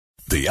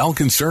The El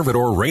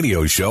Conservador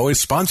radio show is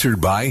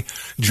sponsored by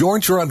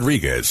George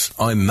Rodriguez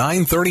on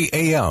 9:30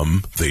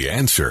 a.m. The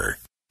Answer.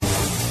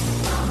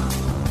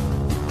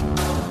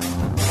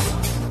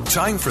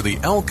 Time for the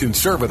El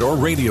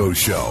Conservador radio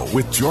show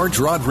with George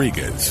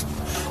Rodriguez.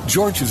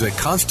 George is a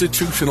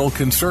constitutional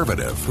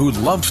conservative who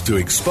loves to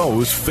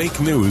expose fake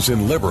news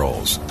and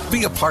liberals.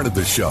 Be a part of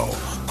the show.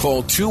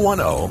 Call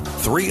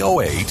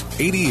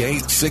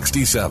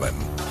 210-308-8867.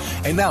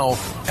 And now,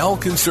 El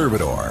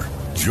Conservador,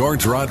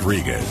 George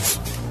Rodriguez.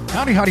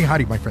 Howdy, howdy,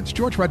 howdy, my friends.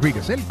 George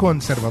Rodriguez, El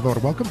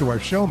Conservador. Welcome to our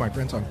show, my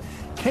friends, on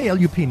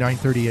KLUP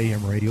 930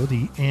 AM radio,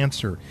 The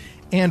Answer.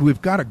 And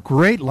we've got a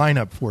great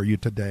lineup for you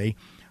today.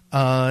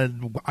 I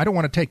don't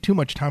want to take too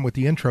much time with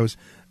the intros.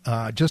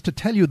 Just to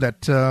tell you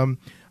that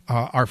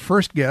our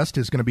first guest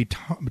is going to be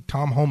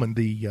Tom Homan,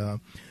 the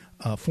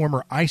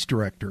former ICE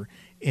director,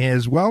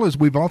 as well as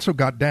we've also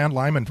got Dan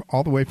Lyman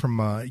all the way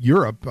from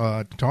Europe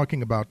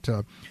talking about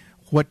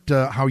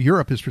how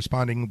Europe is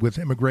responding with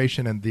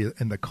immigration and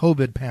the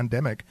COVID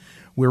pandemic.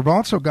 We've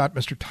also got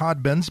Mr.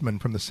 Todd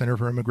Bensman from the Center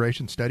for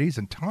Immigration Studies,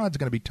 and Todd's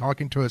going to be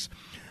talking to us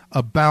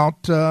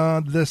about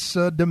this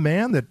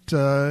demand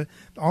that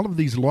all of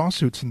these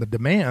lawsuits and the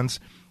demands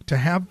to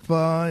have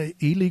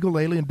illegal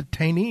alien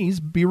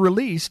detainees be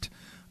released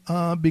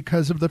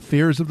because of the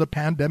fears of the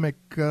pandemic,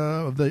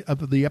 of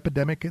the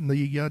epidemic in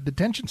the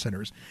detention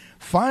centers.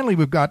 Finally,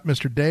 we've got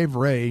Mr. Dave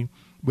Ray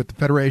with the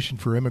Federation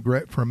for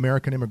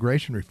American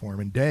Immigration Reform.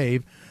 And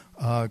Dave,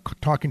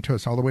 talking to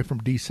us all the way from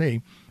D.C.,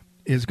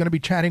 is going to be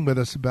chatting with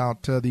us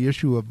about the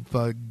issue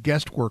of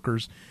guest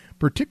workers,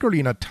 particularly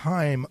in a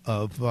time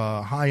of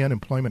high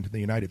unemployment in the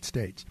United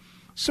States.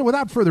 So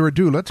without further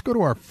ado, let's go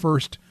to our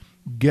first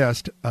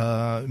guest,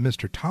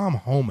 Mr. Tom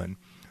Homan,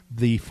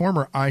 the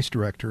former ICE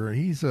director.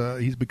 He's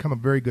become a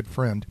very good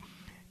friend.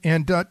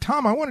 And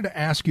Tom, I wanted to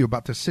ask you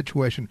about this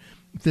situation,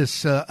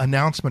 this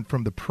announcement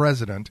from the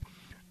president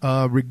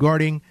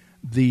regarding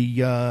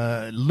the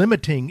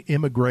limiting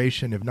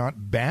immigration, if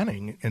not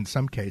banning in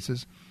some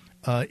cases,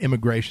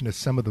 immigration, as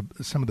some of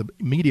the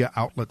media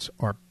outlets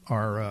are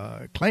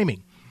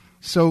claiming.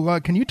 So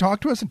can you talk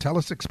to us and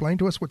explain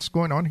to us what's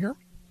going on here?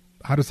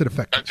 How does it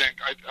affect us?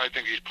 I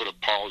think he's put a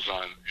pause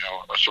on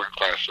a certain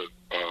class of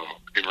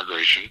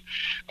immigration.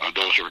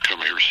 Those who are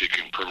coming here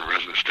seeking permanent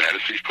resident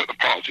status, he's put a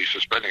pause. He's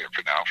suspending it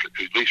for now, at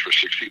least for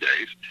 60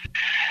 days,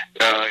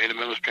 in the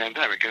middle of this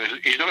pandemic. And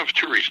he's done it for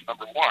two reasons.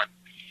 Number one,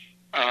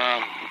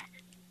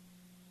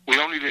 we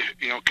don't need to,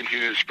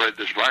 continue to spread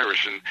this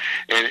virus.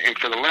 And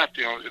for the left,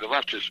 the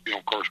left is,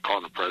 of course,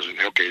 calling the president,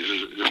 okay,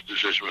 this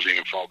decision was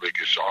xenophobic,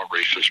 it's all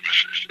racism,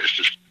 it's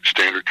just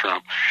standard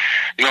Trump.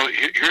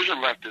 Here's the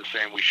left is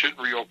saying we shouldn't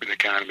reopen the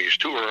economy. It's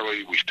too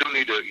early. We still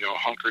need to,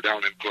 hunker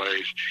down in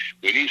place.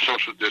 We need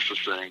social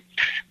distancing.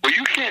 Well,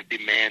 you can't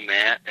demand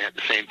that at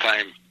the same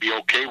time be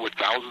okay with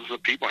thousands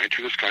of people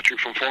entering this country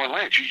from foreign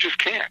lands. You just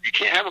can't. You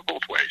can't have it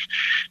both ways.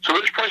 So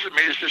this president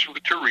made a decision for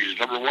two reasons.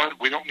 Number one,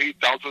 we don't need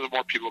thousands of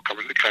more people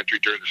coming to the country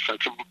during this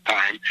sensible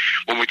time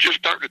when we're just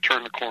starting to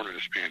turn the corner in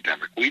this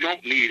pandemic. We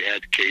don't need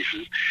added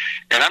cases.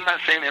 And I'm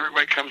not saying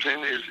everybody comes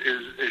in is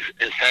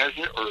has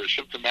it or is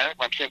symptomatic.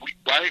 I'm saying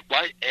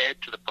why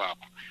add to the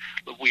problem?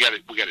 Look, we got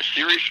a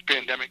serious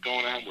pandemic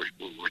going on.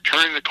 We're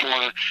turning the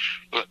corner.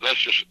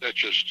 Let's just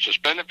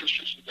suspend it for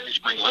 60 days,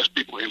 bring less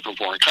people in from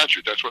foreign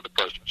countries. That's what the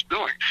president's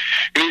doing.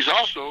 And he's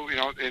also,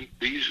 in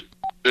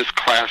this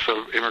class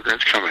of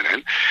immigrants coming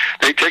in,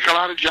 they take a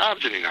lot of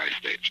jobs in the United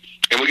States.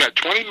 And we got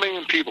 20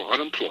 million people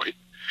unemployed,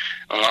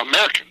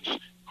 Americans,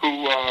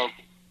 who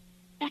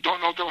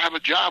don't know if they'll have a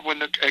job when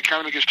the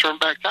economy gets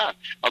turned back on.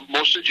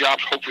 Most of the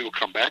jobs hopefully will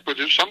come back, but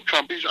there's some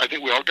companies, I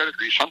think we all got to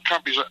agree, some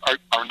companies are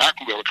not going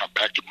to be able to come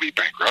back, to be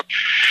bankrupt.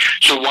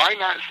 So why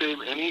not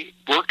save any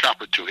work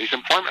opportunities,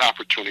 employment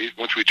opportunities,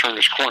 once we turn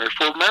this corner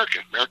for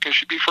Americans? Americans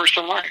should be first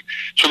in line.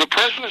 So the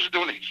president is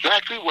doing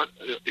exactly what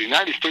the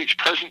United States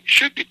president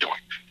should be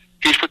doing.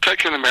 He's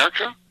protecting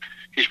America.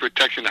 He's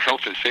protecting the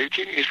health and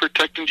safety. He's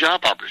protecting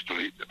job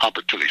opportunities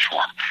for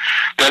him.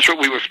 That's what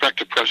we would expect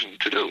the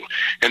president to do.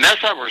 And that's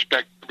how we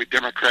expect every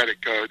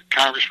Democratic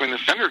congressman and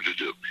senator to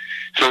do.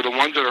 So the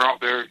ones that are out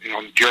there,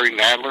 Jerry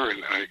Nadler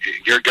and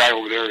your guy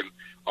over there in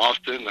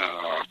Austin,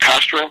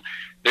 Castro,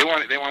 they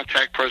want to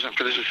attack president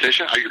for this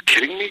decision. Are you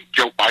kidding me?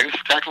 Joe Biden's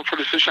attacking for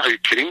this decision. Are you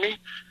kidding me?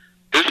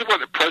 This is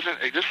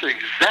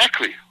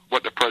exactly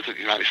what the president of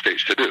the United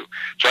States to do.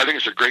 So I think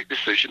it's a great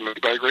decision made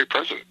by a great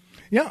president.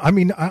 Yeah, I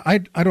mean, I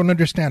don't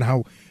understand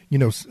how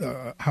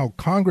how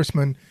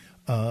congressmen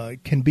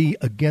can be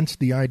against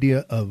the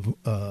idea of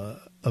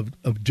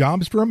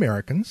jobs for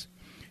Americans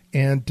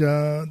and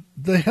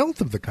the health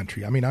of the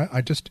country. I mean,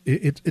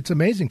 it's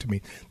amazing to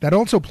me. That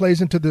also plays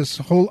into this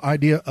whole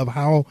idea of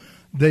how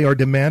they are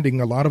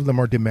demanding. A lot of them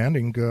are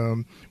demanding.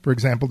 For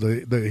example,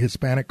 the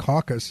Hispanic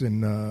caucus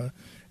in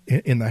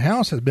the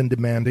House has been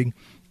demanding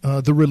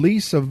the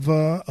release of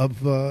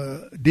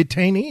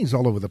detainees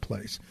all over the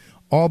place.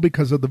 All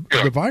because of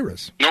the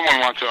virus. No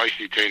one wants to ICE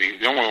detainees.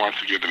 No one wants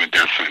to give them a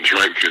death sentence,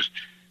 right? Because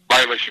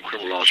violation of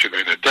criminal law should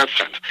end a death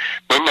sentence.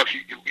 But look,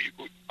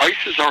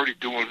 ICE is already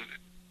doing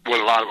what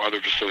a lot of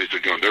other facilities are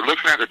doing. They're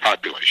looking at their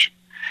population.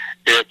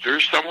 If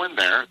there's someone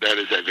there that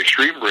is at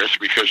extreme risk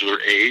because of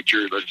their age,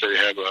 or let's say they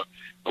have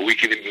a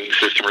weakened immune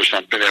system or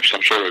something, they have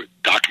some sort of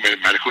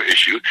documented medical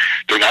issue,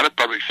 they're not a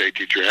public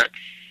safety threat,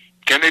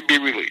 can they be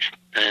released?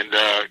 And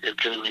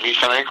can they release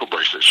on ankle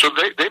bracelets? So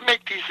they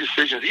make these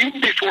decisions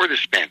even before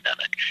this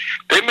pandemic.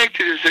 They make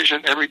the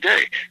decision every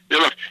day.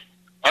 Look,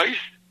 ICE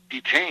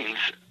detains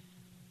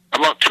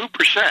about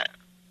 2%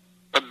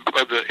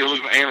 of the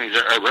illegal aliens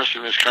that are arrested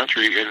in this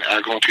country and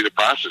are going through the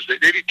process. They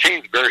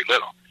detain very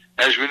little.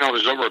 As we know,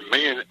 there's over 1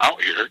 million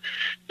out here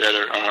that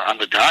are on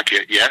the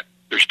docket, yet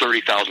there's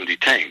 30,000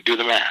 detained. Do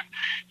the math.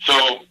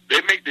 So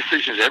they make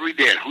decisions every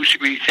day on who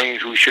should be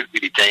detained, who shouldn't be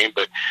detained,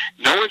 but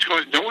no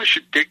one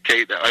should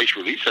dictate that ICE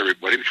release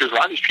everybody, because a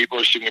lot of these people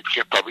are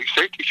significant public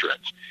safety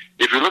threats.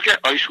 If you look at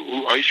ICE,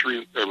 who ICE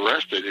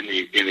arrested in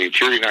the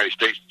interior United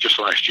States just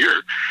last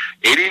year,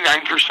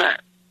 89%,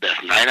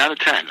 that's 9 out of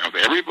 10, of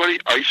everybody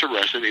ICE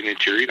arrested in the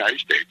interior United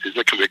States is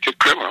a convicted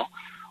criminal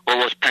or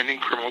was pending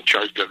criminal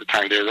charges at the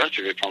time they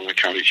arrested it from the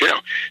county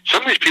jail.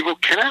 Some of these people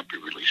cannot be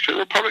released because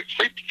they're a public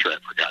safety threat,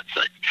 for God's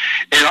sake.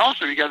 And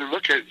also, you got to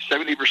look at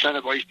 70%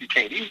 of ICE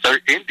detainees are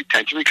in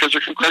detention because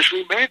they're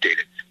congressionally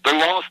mandated. The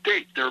law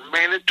states they're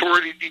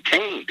mandatorily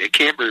detained. They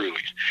can't be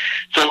released.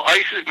 So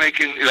ICE is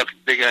making, look,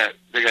 they got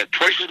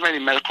twice as many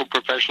medical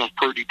professionals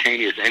per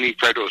detainee as any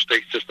federal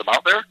state system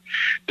out there.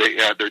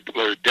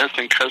 Their deaths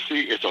in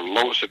custody is the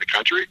lowest in the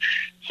country.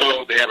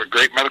 So they have a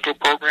great medical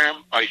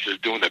program. ICE is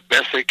doing the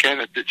best they can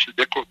at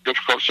difficult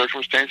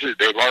circumstances.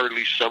 They've already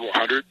released several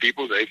hundred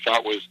people they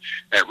thought was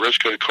at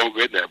risk of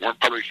COVID that weren't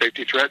public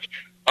safety threats.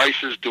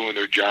 ICE is doing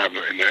their job,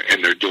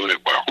 and they're doing it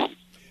well.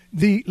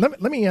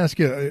 Let me ask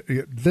you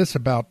this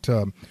about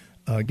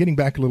getting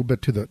back a little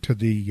bit to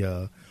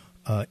the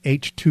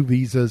H-2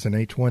 visas and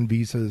H-1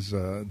 visas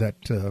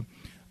that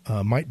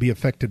might be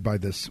affected by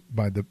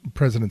the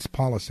president's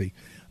policy.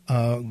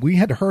 We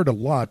had heard a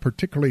lot,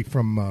 particularly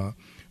from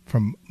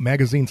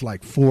magazines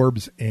like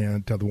Forbes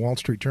and the Wall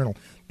Street Journal,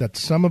 that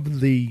some of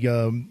the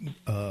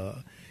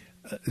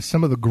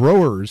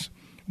growers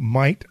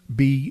might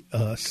be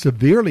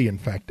severely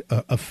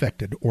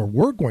affected, or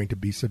were going to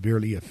be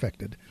severely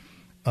affected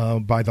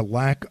by the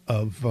lack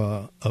of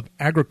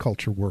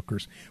agriculture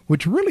workers,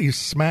 which really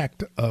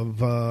smacked of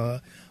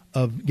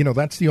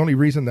that's the only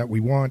reason that we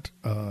want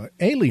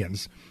alien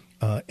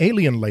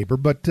labor.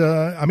 But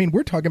I mean,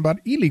 we're talking about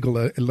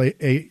illegal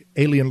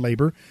alien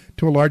labor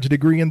to a large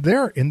degree in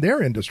their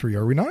industry,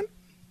 are we not?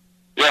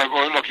 Yeah,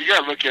 well, look, you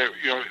got to look at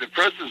the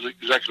president's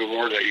executive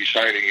order that he's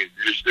signing.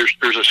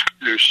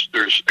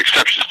 There's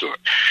exceptions to it.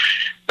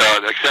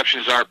 The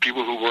exceptions are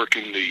people who work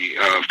in the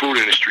food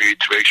industry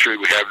to make sure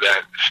we have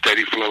that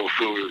steady flow of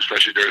food,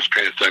 especially during this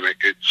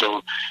pandemic.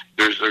 So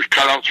there's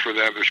cutouts for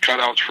them. There's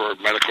cutouts for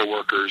medical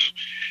workers.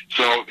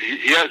 So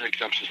he has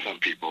exemptions to some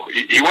people.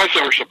 He wants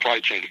our supply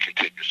chain to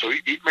continue. So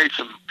he made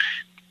some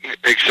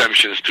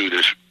exemptions to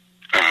this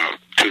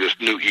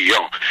new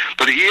EO.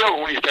 But the EO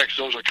only affects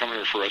those that are coming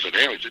in for resident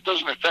aliens. It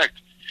doesn't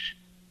affect,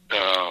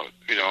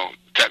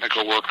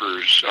 technical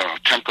workers,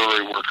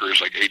 temporary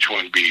workers like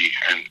H-1B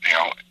and,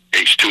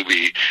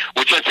 H-2B,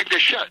 which I think they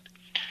should.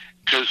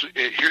 Because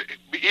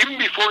even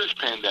before this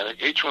pandemic,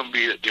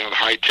 H-1B, the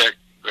high-tech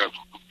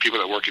people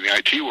that work in the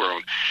IT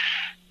world,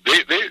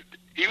 they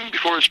even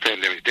before this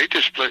pandemic, they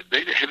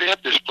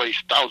have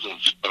displaced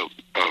thousands of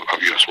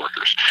U.S.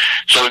 workers.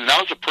 So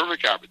now's a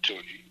perfect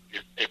opportunity.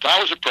 If I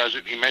was the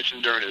president, he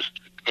mentioned during his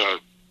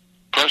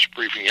press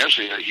briefing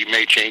yesterday that he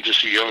may change the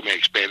CEO, may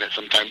expand it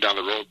sometime down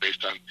the road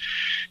based on,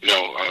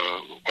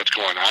 what's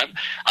going on.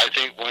 I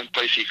think one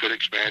place he could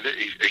expand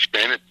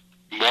it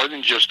more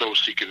than just those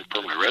seeking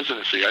permanent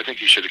residency. I think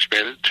he should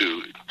expand it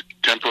to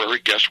temporary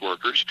guest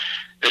workers,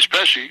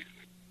 especially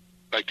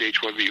like the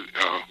H-1B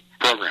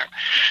program.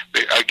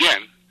 They're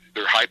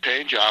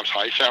high-paying jobs,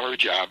 high-salary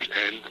jobs,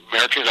 and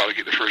Americans ought to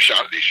get the first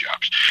shot at these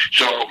jobs.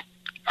 So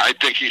I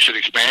think he should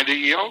expand the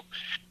EO.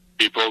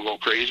 People will go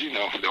crazy.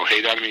 They'll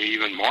hate on me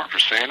even more for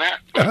saying that.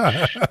 But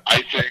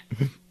I think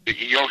the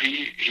EO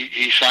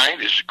he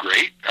signed is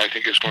great. I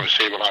think it's going to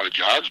save a lot of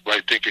jobs, but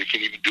I think it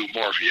can even do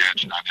more if he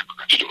adds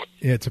non-immigrants to it.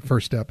 Yeah, it's a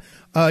first step.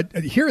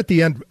 Here at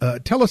the end,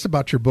 tell us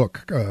about your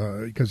book,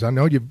 because I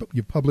know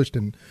you're published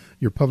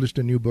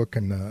a new book,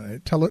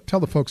 and tell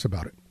the folks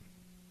about it.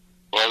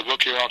 Well, I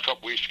looked here a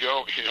couple weeks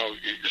ago.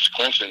 It's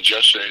coincidence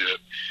yesterday that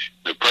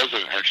the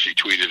president actually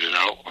tweeted it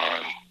out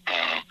on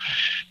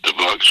the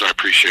book, so I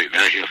appreciate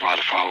that. He has a lot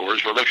of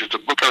followers. But look, it's a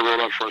book I wrote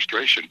on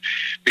frustration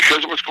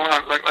because of what's going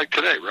on, like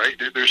today, right?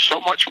 There's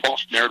so much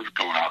false narrative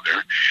going out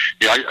there.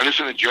 I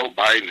listen to Joe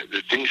Biden.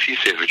 The things he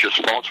said are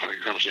just false when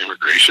it comes to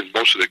immigration.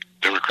 Most of the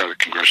Democratic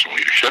congressional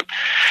leadership.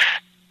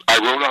 I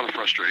wrote on the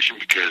frustration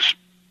because,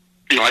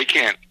 I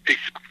can't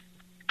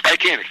I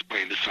can't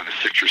explain this on a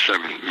 6 or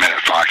 7 minute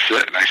Fox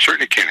set, and I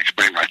certainly can't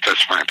explain my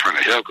testifying in front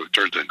of Hill because it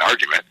turns into an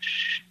argument,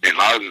 and a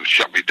lot of them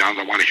shut me down.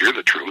 They want to hear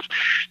the truth.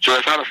 So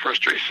I thought of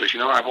frustration. I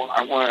said, I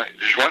want.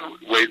 There's one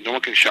way. No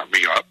one can shut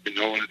me up. And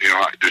no one,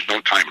 there's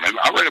no time limit.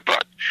 I'll write a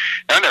book.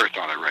 And I never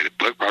thought I'd write a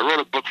book, but I wrote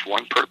a book for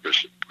one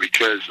purpose,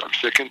 because I'm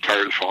sick and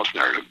tired of false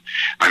narrative.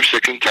 I'm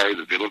sick and tired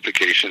of the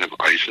vilification of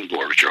ICE and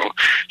Border Patrol.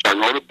 So I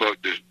wrote a book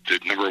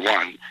that number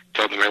one,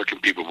 tell the American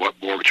people what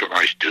Border Patrol and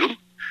ICE do,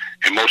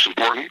 and most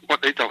importantly,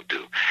 what they don't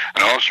do.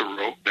 I also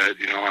wrote that,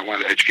 I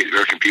want to educate the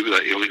American people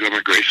that illegal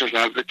immigration is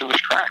not a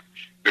victimless crime.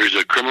 There's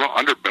a criminal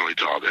underbelly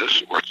to all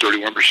this, where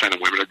 31%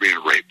 of women are being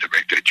raped to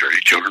make that journey.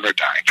 Children are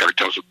dying.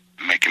 Cartels are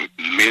making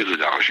millions of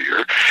dollars a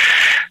year.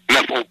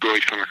 Enough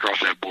opioids coming across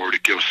that border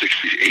to kill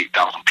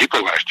 68,000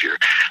 people last year.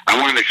 I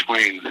wanted to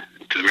explain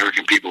to the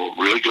American people what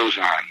really goes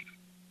on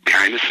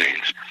behind the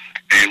scenes,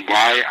 and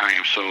why I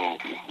am so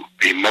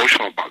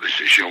emotional about this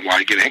issue, and why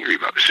I get angry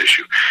about this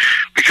issue.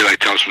 Because I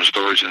tell some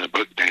stories in the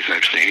book, things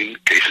I've seen,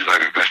 cases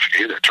I've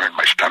investigated that turned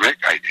my stomach.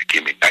 It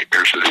gave me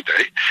nightmares to this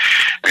day.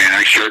 And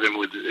I share them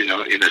with,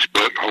 in this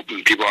book,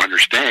 hoping people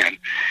understand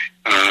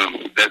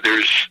that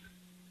there's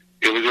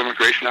illegal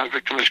immigration not a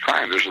victimless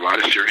crime. There's a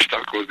lot of serious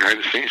stuff goes behind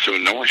the scenes, so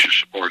no one should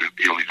support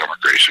illegal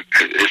immigration.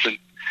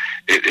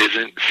 It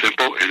isn't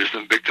simple. It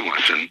isn't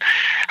victimless. And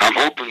I'm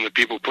hoping that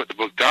people put the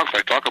book down,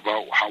 because I talk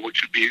about how it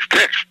should be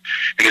fixed.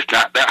 And it's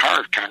not that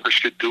hard. Congress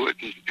could do it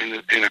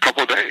in a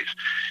couple of days.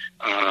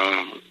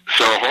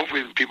 So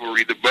hopefully people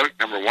read the book.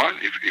 Number one,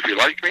 if you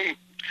like me,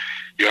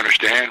 you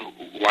understand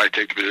why I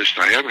take the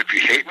position I am. If you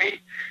hate me,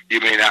 you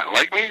may not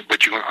like me,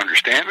 but you're going to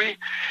understand me.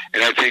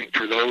 And I think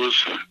for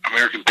those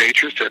American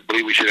patriots that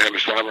believe we should have a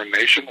sovereign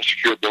nation, a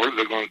secure border,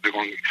 they're going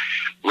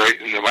right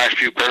in the last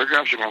few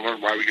paragraphs, they're going to learn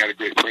why we got a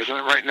great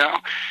president right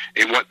now,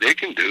 and what they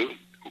can do,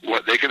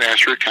 what they can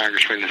ask their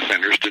congressmen and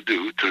senators to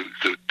do to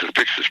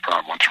fix this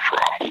problem once and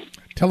for all.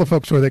 Tell the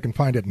folks where they can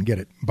find it and get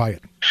it, buy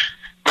it.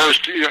 Well, a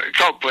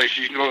couple places.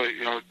 You can go.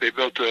 They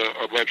built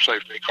a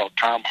website they call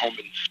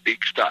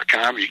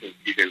TomHomanspeaks.com. You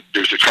can.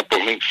 There's a couple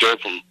of links there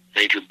from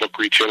major book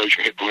retailers. You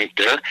can hit the link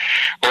there,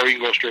 or you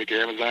can go straight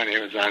to Amazon.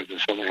 Amazon's been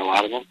selling a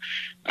lot of them.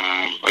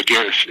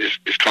 Again,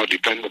 it's called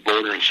Defend the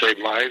Border and Save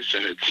Lives,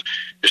 and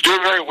it's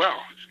doing very well.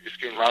 It's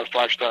getting a lot of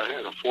 5-star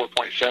hit, a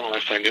 4.7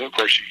 last I knew. Of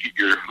course,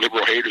 your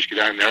liberal haters get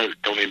on there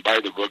that don't even buy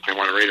the book. They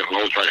want to rate it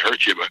low, try to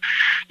hurt you, but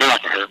they're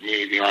not going to hurt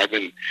me.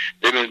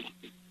 They've been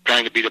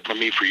trying to beat up on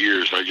me for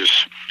years. I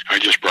just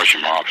brush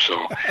them off.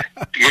 So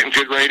getting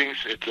good ratings.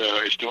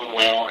 It's doing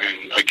well.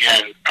 And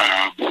again,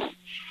 I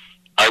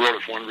wrote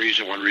it for one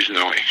reason only.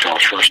 So I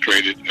was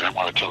frustrated, and I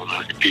want to tell the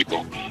American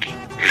people,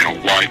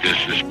 why this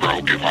is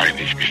broke and why it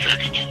needs to be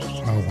fixed.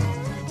 Oh,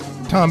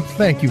 wow. Tom,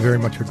 thank you very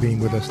much for being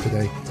with us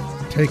today.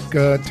 Take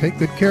good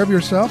care of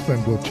yourself,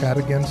 and we'll chat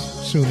again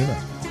soon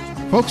enough.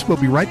 Folks, we'll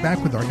be right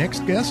back with our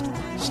next guest.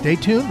 Stay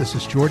tuned. This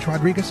is George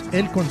Rodriguez,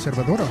 El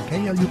Conservador on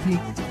KLUP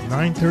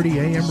 930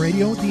 AM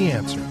Radio, The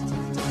Answer.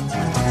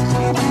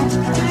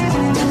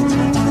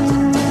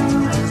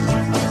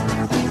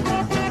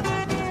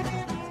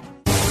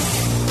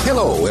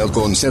 Hello, El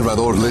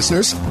Conservador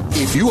listeners.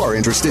 If you are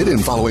interested in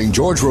following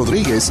George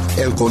Rodriguez,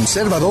 El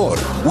Conservador,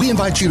 we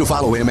invite you to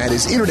follow him at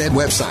his internet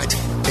website,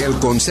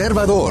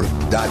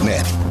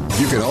 elconservador.net.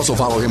 You can also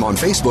follow him on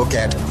Facebook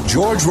at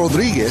George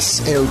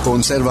Rodriguez El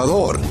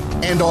Conservador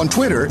and on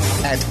Twitter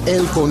at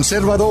El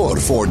Conservador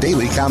for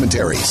daily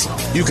commentaries.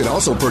 You can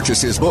also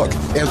purchase his book,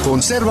 El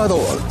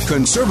Conservador,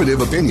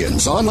 Conservative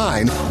Opinions,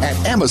 online at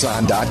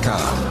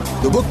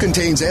Amazon.com. The book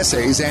contains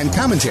essays and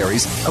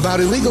commentaries about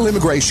illegal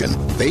immigration,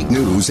 fake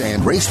news,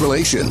 and race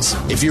relations.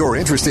 If you are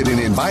interested in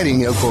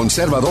inviting El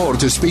Conservador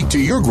to speak to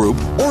your group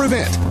or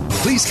event,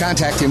 please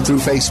contact him through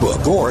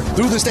Facebook or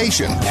through the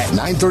station at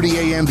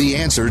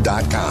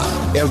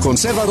 930amtheanswer.com. El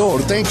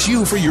Conservador thanks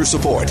you for your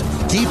support.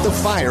 Keep the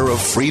fire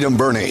of freedom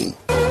burning.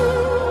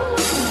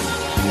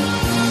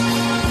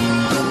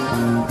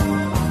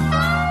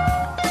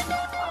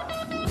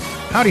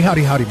 Howdy,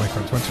 howdy, howdy, my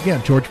friends. Once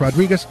again, George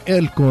Rodriguez,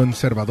 El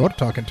Conservador,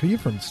 talking to you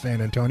from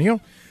San Antonio,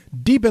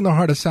 deep in the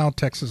heart of South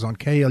Texas on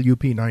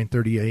KLUP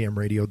 930 AM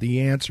Radio, The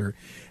Answer.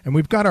 And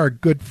we've got our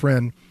good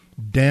friend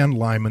Dan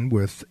Lyman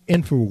with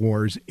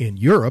InfoWars in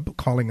Europe,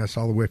 calling us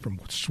all the way from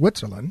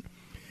Switzerland.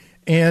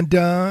 And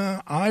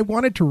I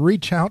wanted to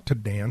reach out to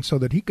Dan so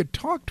that he could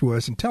talk to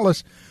us and tell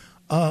us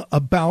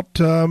about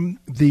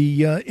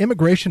the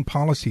immigration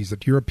policies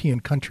that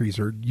European countries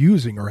are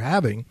using or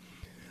having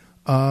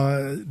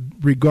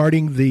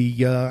regarding the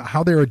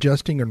how they're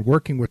adjusting and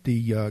working with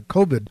the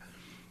COVID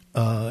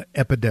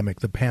epidemic,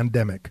 the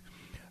pandemic.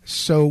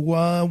 So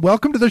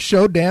welcome to the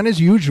show, Dan,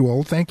 as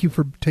usual. Thank you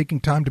for taking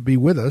time to be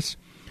with us.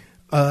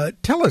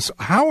 Tell us,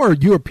 how are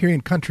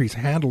European countries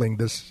handling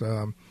this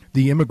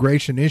the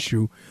immigration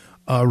issue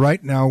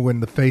right now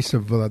in the face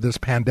of this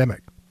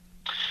pandemic?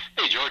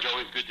 Hey, George,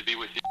 always good to be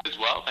with you as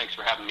well. Thanks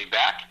for having me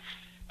back.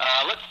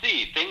 Let's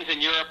see. Things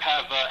in Europe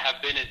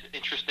have been as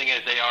interesting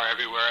as they are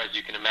everywhere. As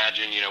you can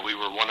imagine, we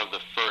were one of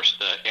the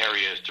first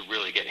areas to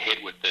really get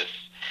hit with this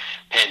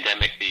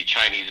pandemic, the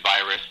Chinese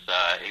virus.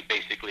 It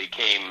basically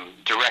came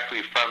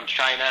directly from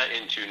China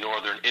into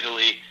northern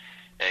Italy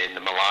in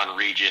the Milan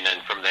region,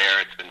 and from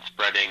there it's been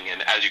spreading.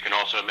 And as you can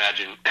also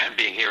imagine,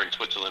 being here in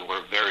Switzerland,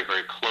 we're very,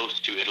 very close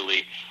to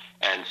Italy,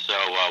 and so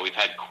we've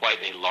had quite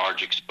a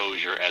large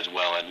exposure as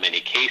well in many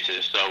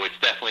cases. So it's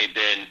definitely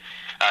been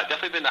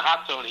the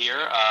hot zone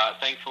here.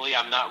 Thankfully,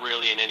 I'm not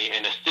really in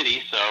a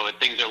city, so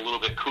things are a little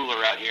bit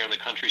cooler out here in the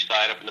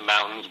countryside, up in the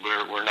mountains.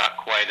 We're not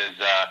quite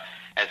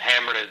as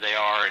hammered as they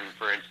are, and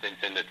for instance,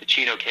 in the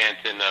Ticino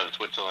canton of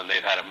Switzerland,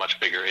 they've had a much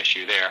bigger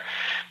issue there.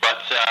 But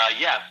so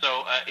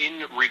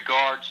in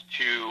regards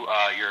to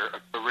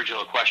your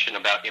original question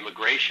about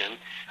immigration,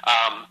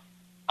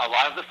 a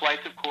lot of the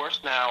flights, of course,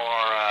 now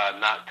are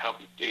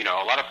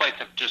a lot of flights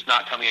have just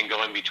not coming and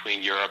going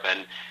between Europe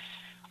and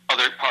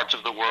other parts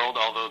of the world,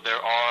 although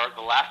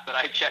the last that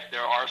I checked,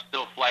 there are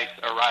still flights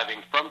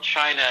arriving from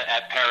China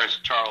at Paris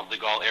Charles de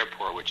Gaulle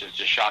Airport, which is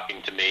just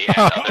shocking to me, and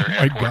other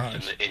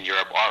airports in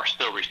Europe are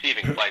still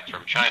receiving flights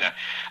from China.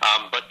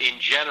 But in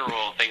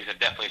general, things have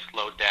definitely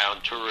slowed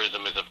down.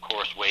 Tourism is, of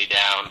course, way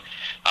down.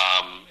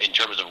 In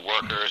terms of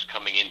workers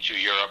coming into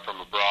Europe from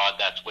abroad,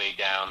 that's way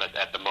down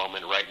at the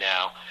moment right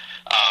now.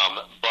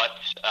 But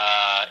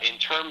in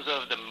terms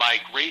of the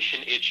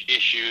migration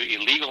issue,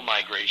 illegal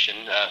migration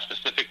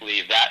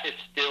specifically, that is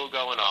still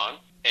going on.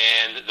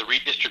 And the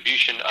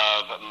redistribution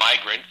of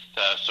migrants,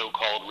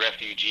 so-called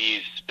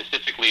refugees,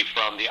 specifically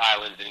from the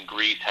islands in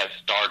Greece, has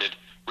started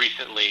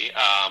recently.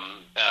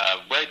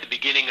 Right at the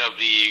beginning of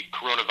the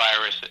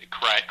coronavirus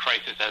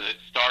crisis, as it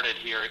started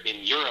here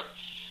in Europe,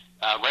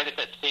 right at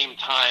that same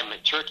time,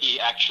 Turkey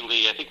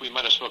actually, I think we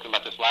might have spoken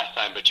about this last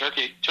time, but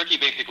Turkey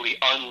basically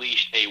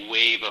unleashed a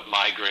wave of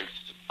migrants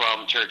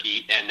from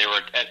Turkey, and they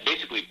were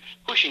basically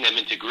pushing them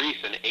into Greece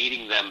and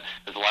aiding them.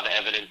 There's a lot of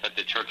evidence that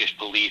the Turkish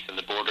police and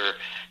the border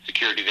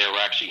security there were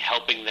actually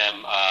helping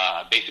them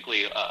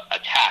basically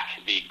attack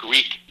the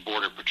Greek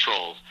border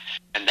patrols.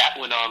 And that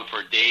went on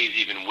for days,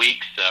 even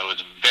weeks. It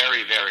was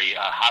very, very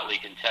hotly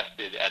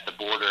contested at the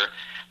border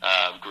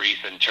of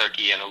Greece and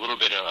Turkey, and a little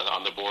bit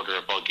on the border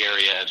of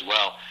Bulgaria as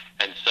well.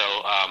 And so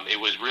it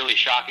was really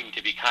shocking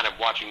to be kind of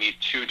watching these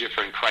two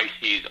different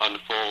crises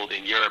unfold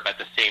in Europe at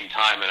the same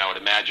time. And I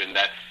would imagine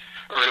that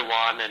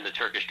Erdogan and the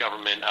Turkish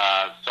government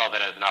saw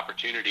that as an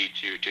opportunity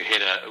to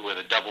hit with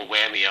a double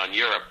whammy on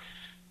Europe.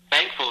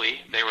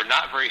 Thankfully, they were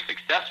not very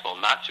successful.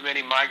 Not too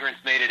many migrants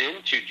made it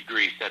into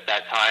Greece at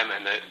that time,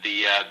 and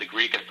the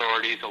Greek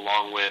authorities,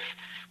 along with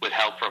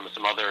help from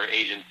some other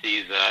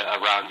agencies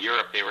around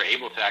Europe, they were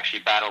able to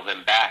actually battle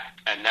them back.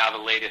 And now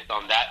the latest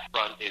on that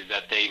front is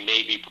that they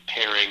may be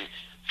preparing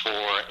for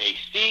a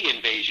sea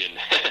invasion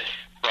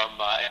from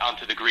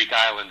onto the Greek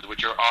islands,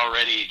 which are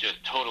already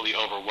just totally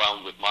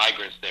overwhelmed with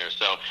migrants there.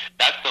 So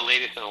that's the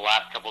latest in the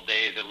last couple of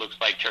days. It looks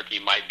like Turkey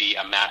might be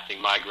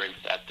amassing migrants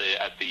at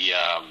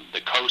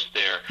the coast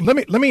there.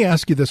 Let me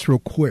ask you this real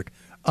quick.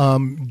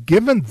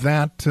 Given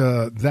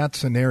that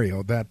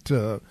scenario,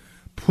 that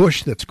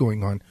push that's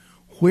going on,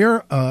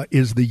 where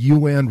is the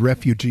UN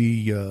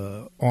refugee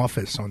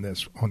office on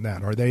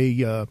that? Are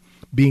they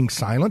being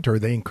silent? Are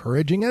they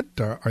encouraging it?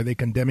 Are they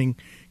condemning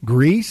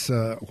Greece?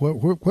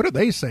 What are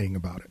they saying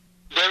about it?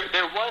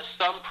 There was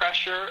some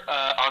pressure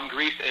on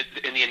Greece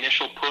in the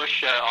initial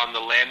push on the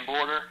land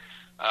border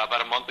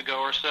about a month ago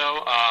or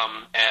so,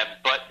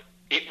 but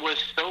it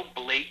was so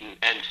blatant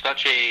and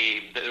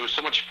there was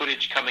so much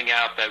footage coming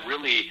out that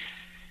really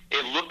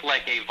it looked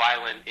like a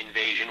violent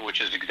invasion, which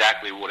is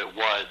exactly what it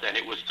was. And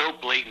it was so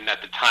blatant at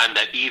the time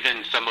that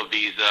even some of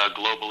these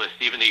globalists,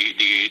 even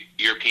the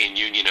European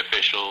Union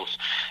officials,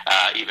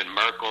 even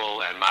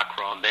Merkel and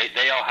Macron,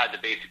 they all had to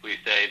basically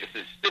say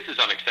this is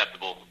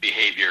unacceptable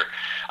behavior,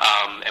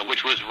 and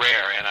which was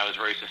rare. And I was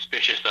very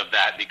suspicious of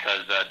that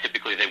because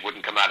typically they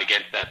wouldn't come out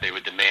against that. They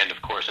would demand,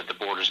 of course, that the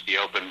borders be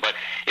open. But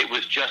it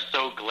was just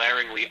so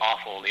glaringly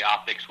awful. The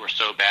optics were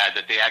so bad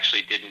that they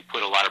actually didn't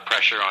put a lot of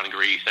pressure on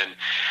Greece, and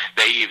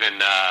they even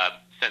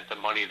sent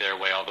some money their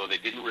way, although they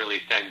didn't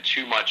really send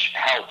too much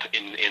help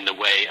in the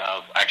way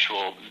of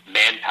actual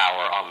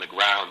manpower on the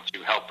ground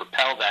to help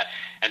propel that.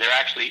 And there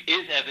actually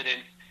is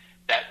evidence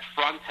that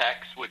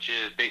Frontex, which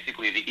is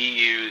basically the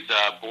EU's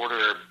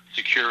border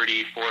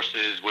security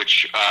forces,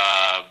 which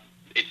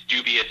it's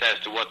dubious as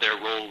to what their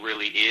role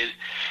really is.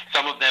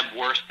 Some of them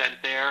were sent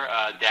there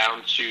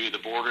down to the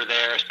border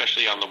there,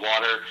 especially on the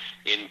water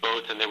in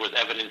boats, and there was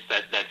evidence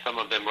that some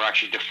of them were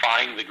actually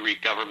defying the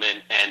Greek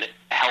government and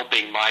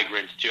helping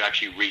migrants to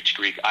actually reach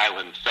Greek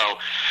islands. So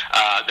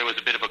there was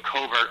a bit of a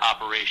covert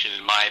operation,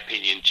 in my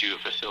opinion, to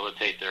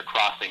facilitate their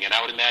crossing. And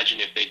I would imagine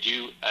if they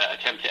do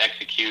attempt to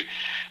execute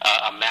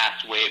a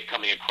mass wave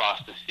coming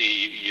across the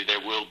sea,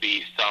 there will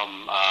be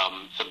some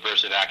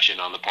subversive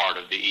action on the part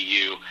of the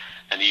EU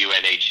and the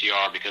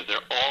UNHCR, because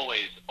they're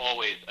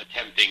always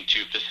attempting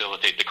to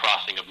facilitate the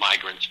crossing of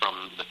migrants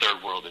from the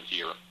third world into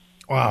Europe.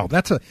 Wow,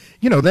 that's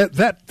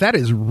that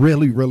is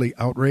really, really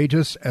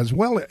outrageous, as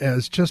well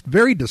as just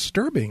very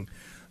disturbing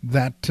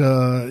that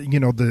the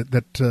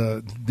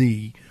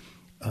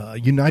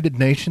United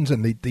Nations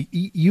and the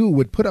EU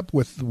would put up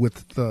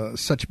with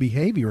such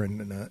behavior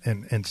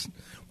and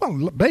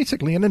well,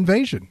 basically an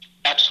invasion.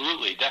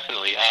 Absolutely,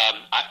 definitely.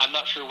 I'm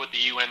not sure what the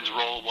UN's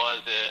role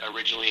was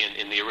originally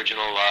in the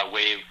original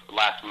wave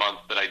last month,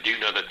 but I do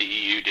know that the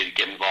EU did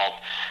get involved,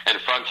 and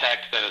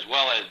Frontex, and as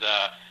well as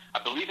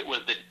I believe it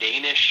was the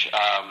Danish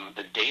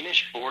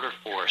border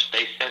force.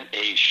 They sent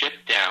a ship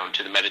down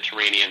to the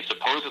Mediterranean,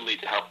 supposedly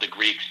to help the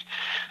Greeks,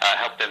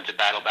 help them to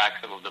battle back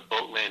some of the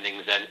boat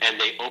landings, and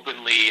they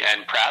openly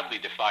and proudly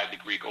defied the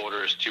Greek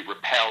orders to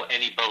repel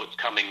any boats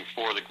coming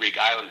for the Greek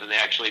islands, and they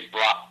actually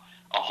brought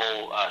a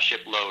whole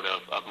shipload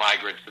of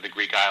migrants to the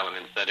Greek island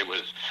and said it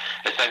was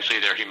essentially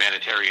their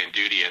humanitarian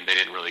duty, and they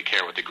didn't really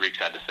care what the Greeks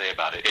had to say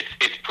about it.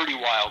 It's pretty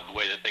wild the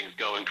way that things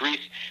go, and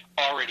Greece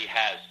already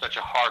has such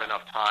a hard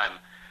enough time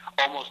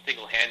almost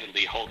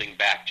single-handedly holding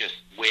back just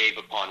wave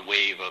upon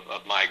wave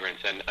of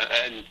migrants, and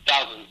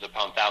thousands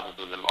upon thousands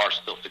of them are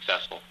still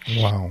successful.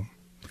 Wow.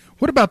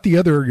 What about the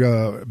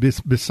other,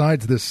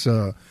 besides this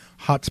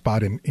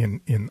hotspot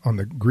in on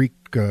the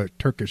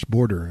Greek-Turkish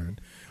border?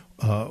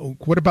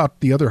 What about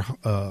the other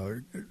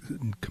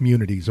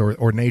communities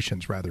or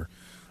nations, rather?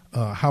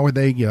 How are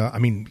they? I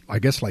mean, I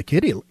guess like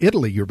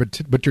Italy.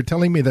 But you're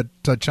telling me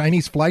that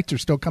Chinese flights are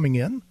still coming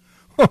in?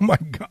 Oh my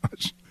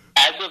gosh!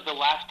 As of the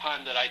last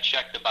time that I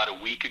checked, about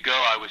a week ago,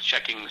 I was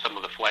checking some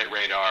of the flight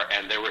radar,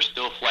 and there were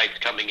still flights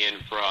coming in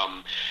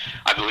from,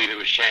 I believe it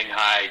was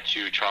Shanghai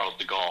to Charles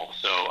de Gaulle.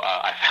 So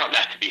I found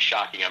that to be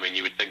shocking. I mean,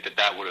 you would think that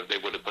they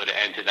would have put an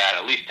end to that,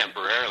 at least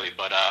temporarily.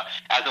 But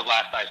as of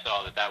last I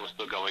saw, that was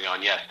still going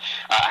on, yes.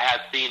 I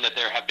have seen that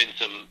there have been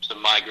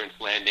some migrants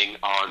landing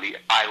on the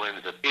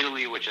islands of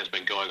Italy, which has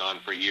been going on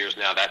for years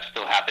now. That's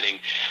still happening.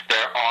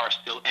 There are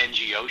still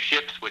NGO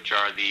ships, which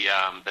are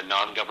the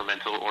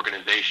non-governmental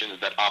organizations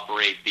that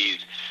operate these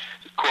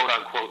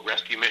quote-unquote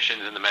rescue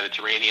missions in the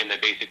Mediterranean. They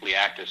basically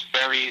act as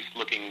ferries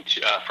looking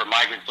to, for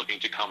migrants looking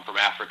to come from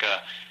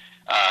Africa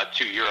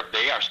to Europe.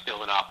 They are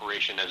still in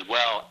operation as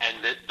well. And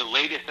the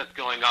latest that's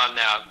going on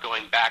now,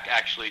 going back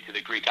actually to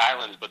the Greek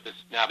islands, but this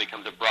now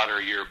becomes a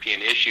broader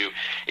European issue,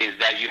 is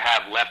that you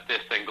have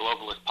leftists and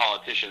globalist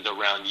politicians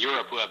around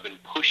Europe who have been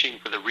pushing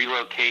for the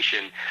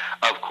relocation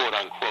of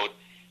quote-unquote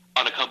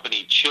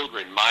unaccompanied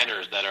children,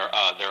 minors, that are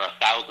there are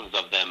thousands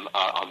of them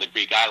on the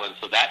Greek islands.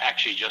 So that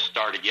actually just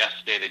started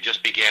yesterday. They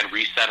just began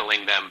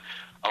resettling them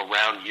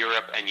around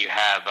Europe, and you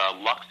have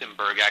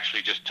Luxembourg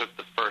actually just took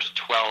the first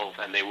 12,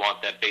 and they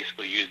want that,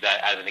 basically use that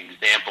as an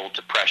example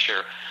to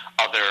pressure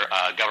other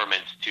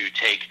governments to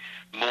take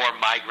more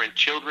migrant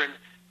children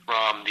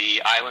from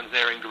the islands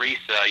there in Greece.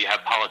 You have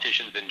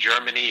politicians in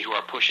Germany who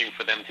are pushing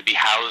for them to be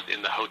housed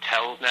in the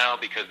hotels now,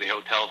 because the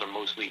hotels are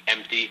mostly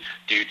empty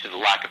due to the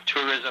lack of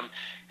tourism.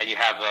 And you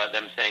have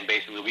them saying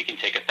basically, we can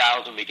take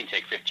 1,000, we can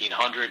take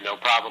 1,500, no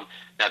problem.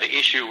 Now the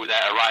issue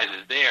that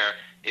arises there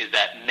is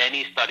that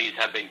many studies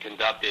have been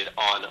conducted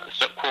on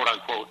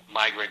quote-unquote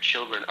migrant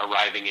children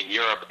arriving in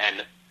Europe,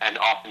 and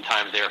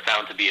oftentimes they are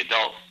found to be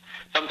adults,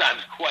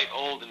 sometimes quite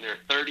old, in their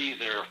 30s.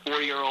 There are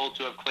 40-year-olds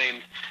who have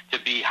claimed to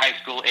be high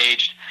school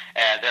aged.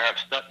 There have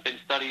been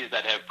studies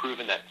that have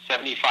proven that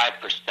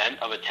 75%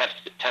 of a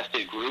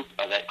tested group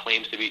that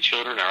claims to be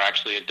children are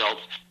actually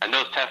adults. And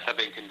those tests have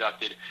been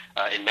conducted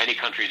in many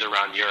countries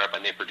around Europe,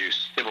 and they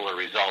produce similar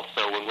results.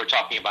 So when we're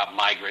talking about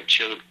migrant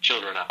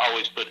children, I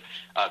always put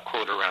a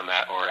quote around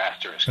that, or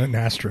asterisk. An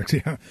asterisk,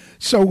 yeah.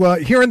 So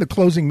here in the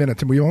closing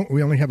minutes, and we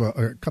only have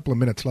a couple of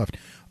minutes left,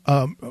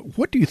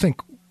 what do you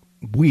think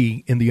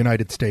we in the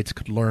United States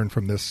could learn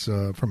from this,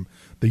 from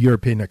the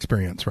European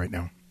experience right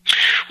now?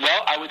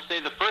 Well, I would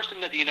say the first thing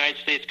that the United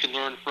States can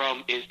learn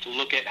from is to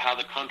look at how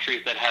the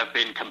countries that have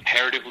been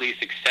comparatively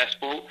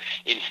successful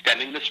in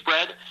stemming the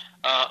spread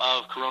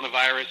of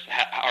coronavirus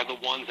are the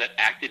ones that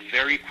acted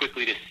very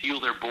quickly to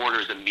seal their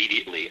borders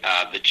immediately.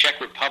 The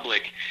Czech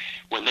Republic,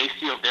 when they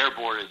sealed their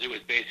borders, it was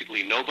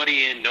basically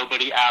nobody in,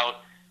 nobody out.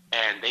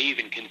 And they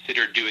even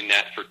considered doing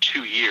that for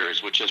 2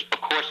 years, which is,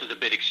 of course, is a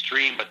bit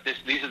extreme. But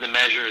these are the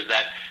measures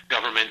that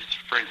governments,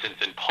 for instance,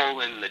 in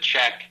Poland, the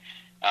Czech,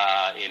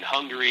 in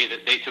Hungary,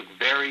 that they took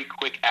very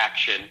quick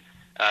action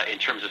in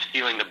terms of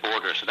sealing the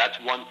border. So that's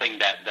one thing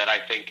that I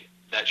think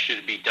that should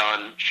have been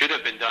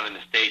done in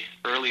the States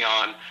early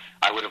on.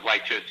 I would have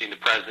liked to have seen the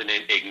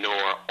president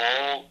ignore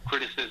all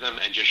criticism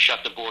and just shut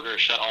the border,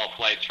 shut all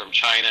flights from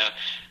China.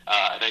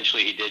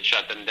 Eventually he did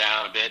shut them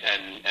down a bit,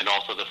 and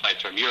also the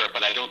flights from Europe,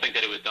 but I don't think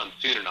that it was done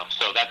soon enough.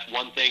 So that's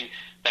one thing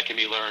that can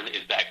be learned,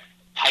 is that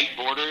tight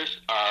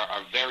borders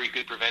are very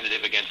good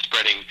preventative against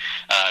spreading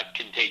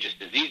contagious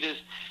diseases.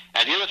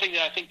 And the other thing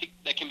that I think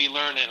that can be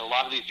learned, and a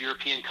lot of these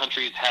European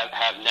countries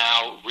have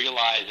now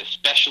realized,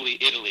 especially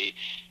Italy,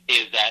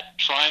 is that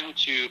trying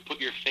to put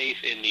your faith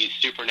in these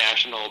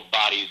supranational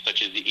bodies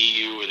such as the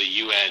EU or the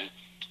UN,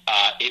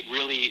 it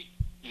really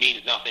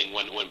means nothing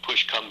when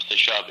push comes to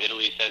shove.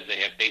 Italy says they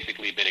have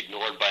basically been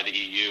ignored by the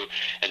EU,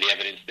 and the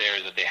evidence there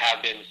is that they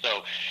have been.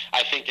 So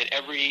I think that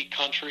every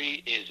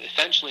country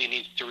essentially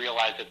needs to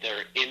realize that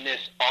they're in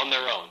this on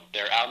their own.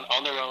 They're out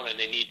on their own, and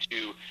they need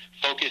to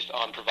focused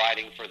on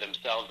providing for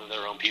themselves and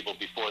their own people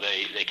before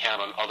they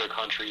count on other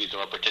countries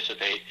or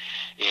participate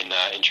in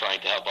trying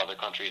to help other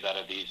countries out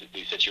of these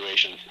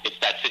situations. It's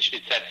that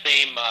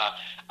same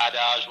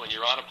adage: when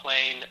you're on a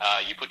plane,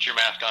 you put your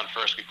mask on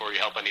first before you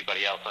help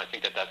anybody else. And I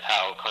think that's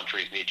how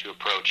countries need to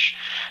approach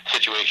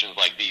situations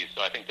like these.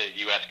 So I think the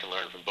U.S. can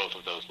learn from both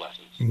of those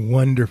lessons.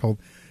 Wonderful.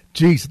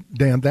 Geez,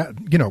 Dan, that,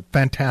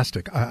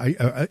 fantastic.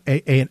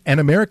 An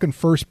American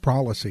first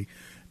policy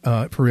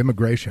for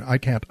immigration.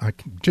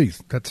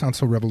 Geez, that sounds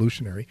so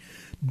revolutionary.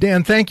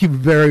 Dan, thank you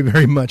very,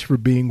 very much for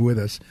being with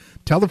us.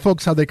 Tell the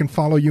folks how they can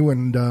follow you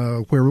and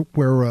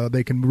where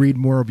they can read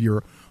more of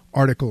your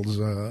articles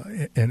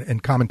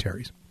and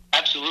commentaries.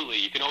 Absolutely.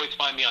 You can always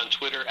find me on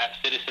Twitter at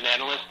Citizen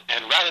Analyst.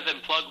 And rather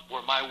than plug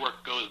where my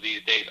work goes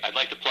these days, I'd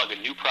like to plug a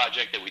new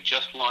project that we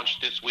just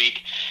launched this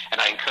week, and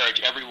I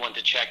encourage everyone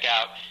to check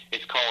out.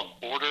 It's called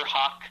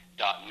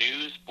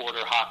BorderHawk.news,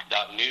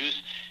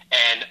 BorderHawk.news.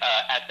 And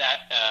at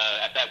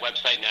that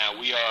website now,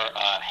 we are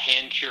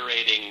hand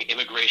curating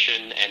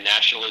immigration and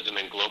nationalism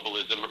and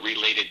globalism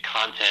related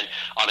content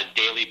on a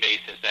daily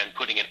basis and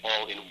putting it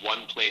all in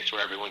one place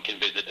where everyone can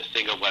visit a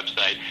single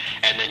website.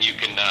 And then you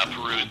can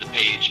peruse the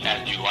page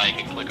as you like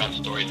and click on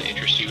stories that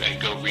interest you and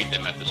go read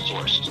them at the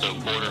source. So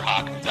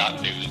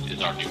BorderHawk.news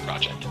is our new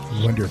project.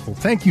 Wonderful.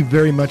 Thank you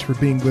very much for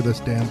being with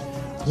us, Dan.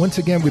 Once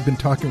again, we've been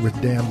talking with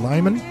Dan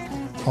Lyman,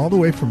 all the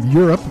way from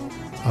Europe.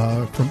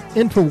 From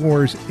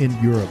InfoWars in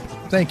Europe.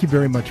 Thank you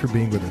very much for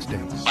being with us,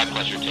 Dan. My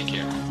pleasure. Take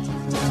care.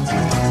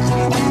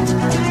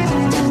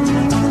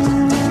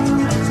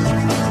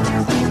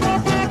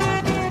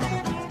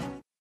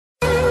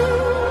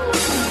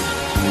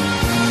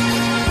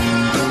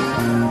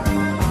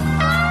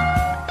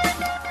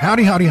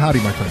 Howdy, howdy, howdy,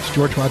 my friends.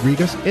 George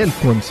Rodriguez, El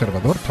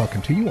Conservador,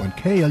 talking to you on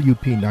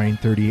KLUP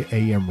 930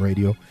 AM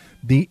radio,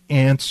 The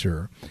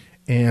Answer.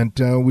 And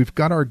we've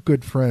got our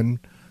good friend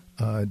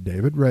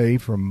David Ray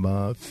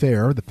from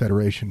FAIR, the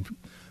Federation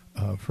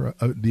for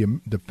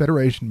the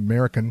Federation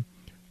American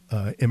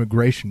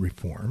Immigration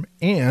Reform,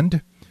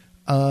 and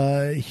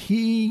I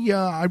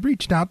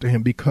reached out to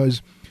him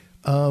because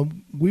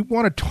we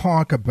want to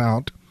talk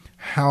about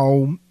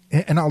how,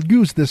 and I'll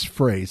use this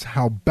phrase,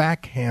 how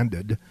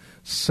backhanded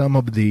some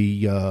of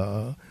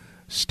the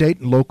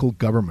state and local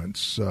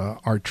governments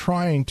are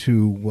trying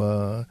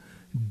to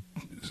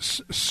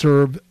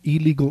serve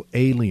illegal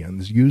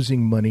aliens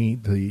using money,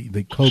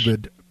 the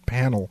COVID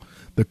panel,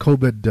 the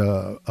COVID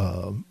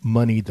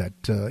money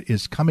that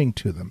is coming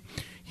to them.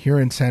 Here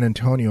in San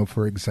Antonio,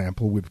 for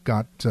example, we've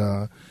got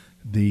the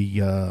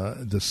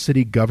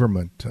city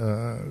government,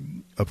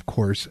 of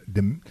course,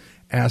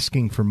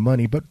 asking for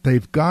money, but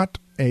they've got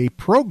a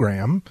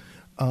program,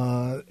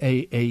 a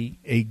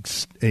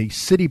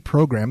city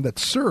program that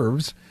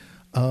serves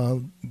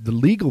the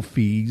legal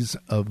fees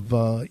of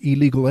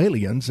illegal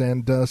aliens,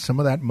 and some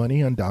of that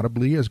money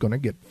undoubtedly is going to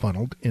get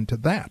funneled into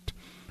that.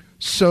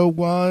 So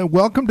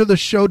welcome to the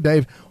show,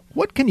 Dave.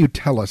 What can you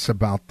tell us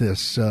about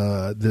this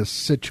this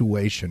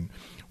situation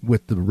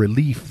with the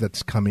relief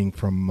that's coming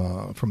from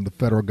the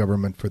federal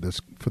government for the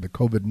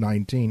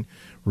COVID-19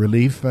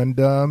 relief, and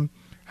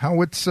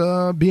how it's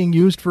being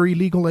used for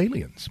illegal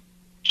aliens?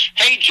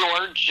 Hey,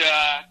 George.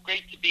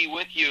 Great to be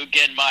with you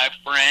again, my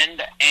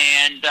friend.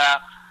 And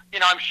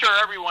I'm sure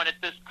everyone at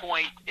this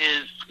point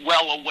is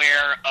well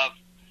aware of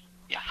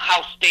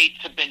how states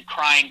have been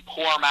crying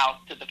poor mouth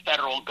to the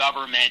federal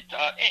government,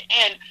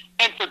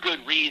 and for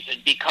good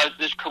reason, because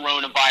this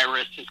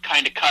coronavirus has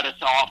kind of cut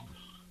us all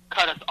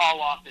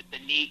off at the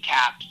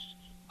kneecaps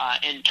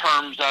in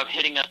terms of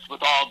hitting us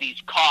with all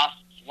these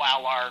costs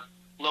while our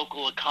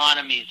local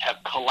economies have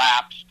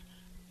collapsed.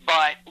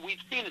 But we've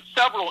seen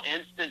several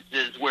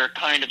instances where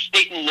kind of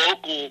state and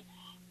local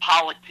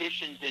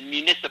politicians and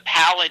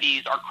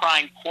municipalities are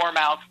crying poor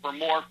mouth for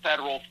more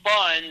federal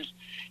funds,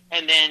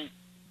 and then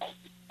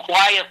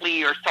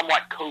quietly or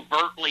somewhat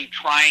covertly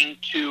trying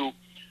to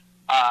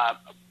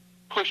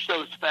push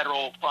those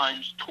federal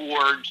funds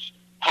towards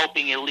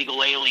helping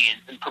illegal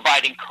aliens and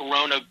providing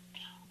coronavirus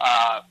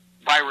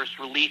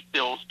relief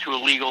bills to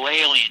illegal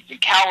aliens. In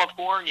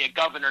California,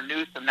 Governor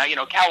Newsom, now,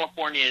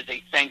 California is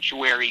a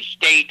sanctuary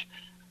state.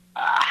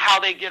 How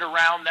they get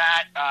around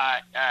that,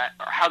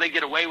 or how they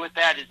get away with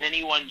that, is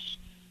anyone's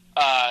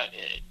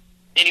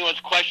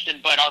question.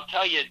 But I'll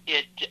tell you,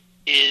 it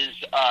is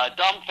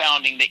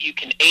dumbfounding that you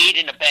can aid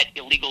and abet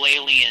illegal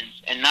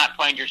aliens and not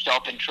find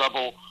yourself in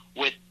trouble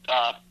with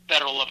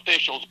federal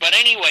officials. But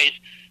anyways,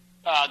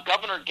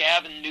 Governor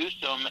Gavin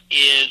Newsom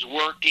is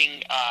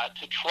working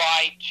to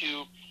try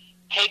to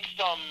take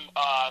some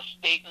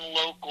state and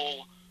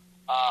local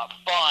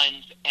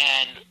funds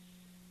and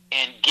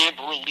give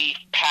relief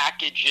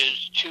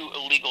packages to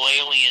illegal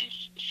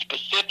aliens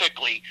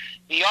specifically.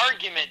 The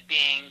argument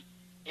being,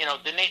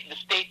 the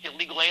state's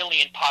illegal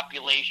alien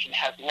population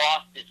has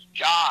lost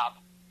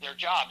their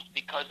jobs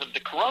because of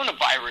the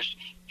coronavirus.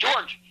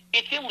 George,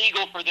 it's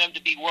illegal for them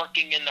to be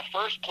working in the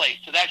first place,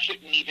 so that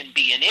shouldn't even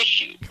be an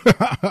issue.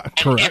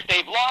 Correct. And if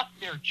they've lost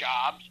their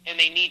jobs and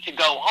they need to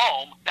go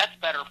home, that's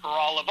better for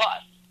all of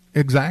us.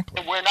 Exactly.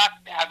 And we're not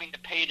having to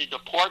pay to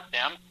deport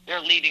them.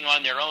 They're leaving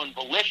on their own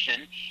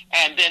volition,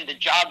 and then the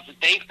jobs that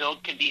they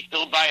filled can be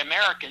filled by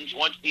Americans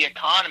once the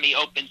economy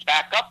opens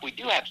back up. We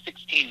do have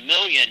 16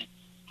 million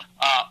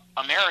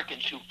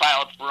Americans who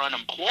filed for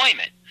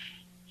unemployment.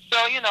 So,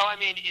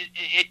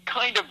 it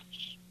kind of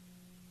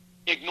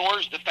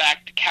ignores the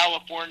fact that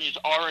California is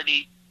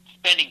already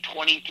spending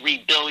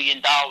 $23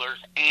 billion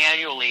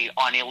annually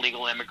on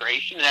illegal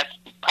immigration, and that's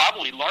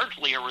probably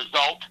largely a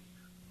result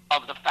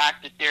of the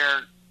fact that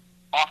they're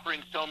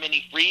offering so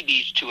many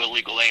freebies to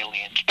illegal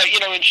aliens. But,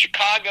 in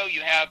Chicago,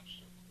 you have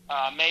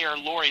Mayor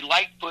Lori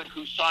Lightfoot,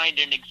 who signed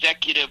an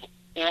executive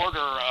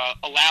order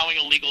allowing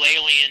illegal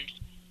aliens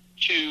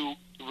to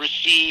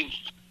receive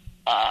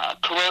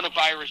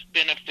coronavirus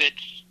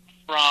benefits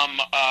from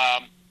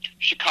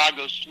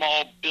Chicago's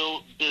Small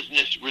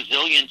Business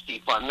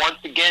Resiliency Fund. Once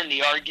again,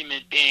 the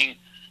argument being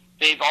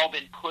they've all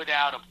been put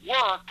out of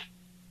work,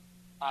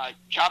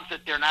 jobs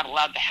that they're not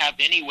allowed to have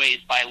anyways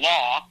by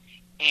law,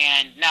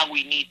 and now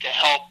we need to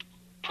help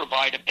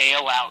provide a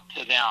bailout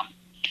to them.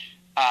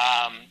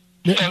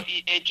 So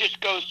it just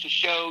goes to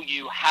show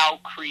you how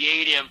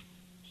creative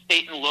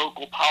state and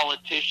local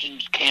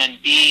politicians can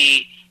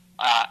be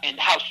and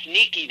how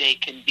sneaky they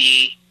can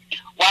be.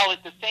 While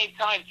at the same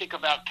time, think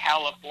about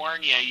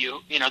California.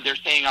 They're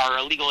saying our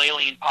illegal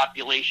alien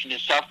population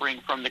is suffering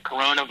from the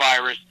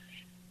coronavirus.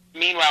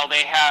 Meanwhile,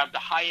 they have the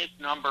highest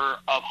number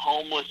of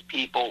homeless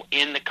people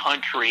in the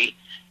country,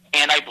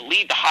 and I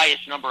believe the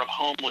highest number of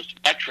homeless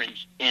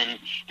veterans in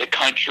the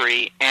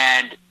country,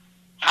 and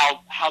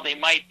how they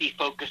might be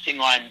focusing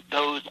on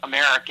those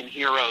American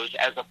heroes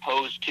as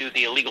opposed to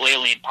the illegal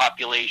alien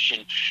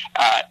population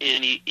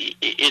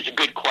is a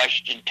good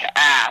question to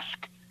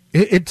ask.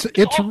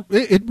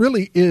 It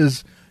really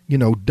is,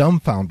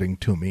 dumbfounding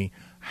to me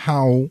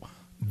how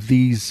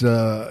these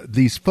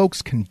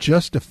folks can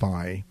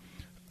justify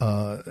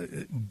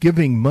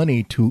giving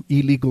money to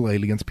illegal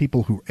aliens,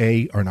 people who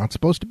are not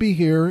supposed to be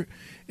here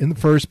in the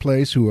first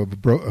place, who have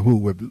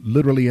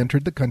literally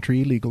entered the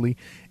country illegally,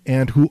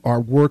 and who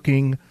are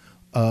working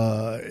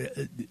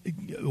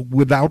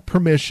without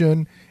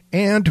permission,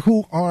 and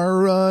who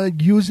are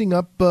using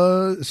up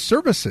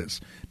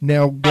services.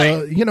 Now,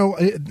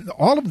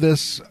 all of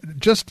this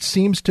just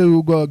seems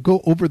to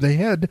go over the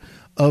head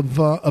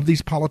of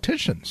these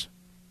politicians.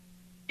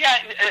 Yeah.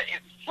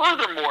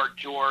 Furthermore,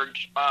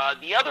 George,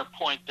 the other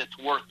point that's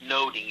worth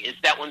noting is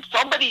that when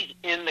somebody's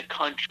in the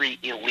country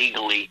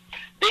illegally,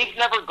 they've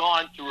never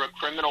gone through a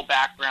criminal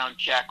background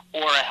check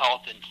or a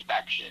health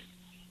inspection.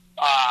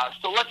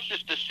 So let's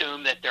just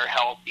assume that they're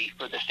healthy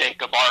for the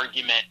sake of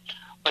argument.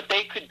 But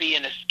they could be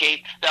an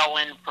escaped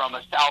felon from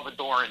a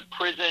Salvadoran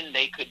prison.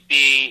 They could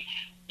be,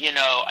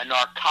 a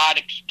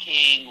narcotics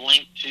king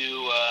linked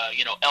to,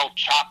 El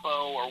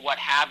Chapo or what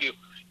have you.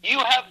 You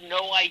have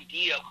no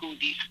idea who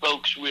these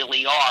folks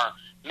really are.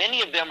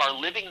 Many of them are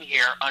living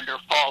here under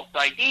false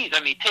IDs.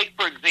 Take,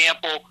 for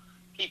example,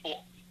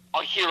 people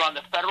here on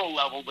the federal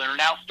level that are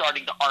now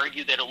starting to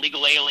argue that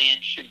illegal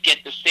aliens should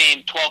get the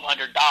same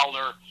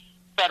 $1,200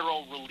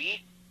 federal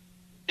relief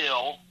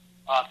bill,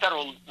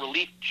 federal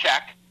relief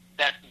check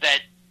that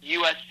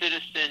U.S.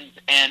 citizens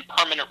and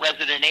permanent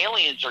resident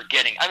aliens are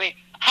getting.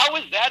 How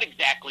is that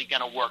exactly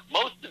going to work?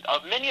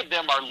 Many of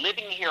them are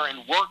living here and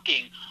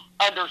working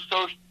under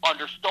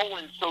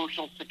stolen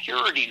Social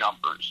Security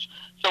numbers.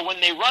 So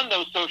when they run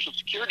those Social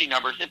Security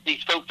numbers, if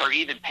these folks are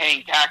even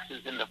paying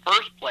taxes in the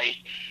first place,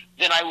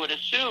 then I would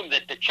assume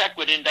that the check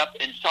would end up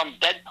in some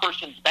dead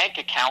person's bank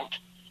account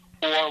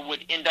or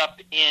would end up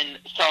in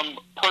some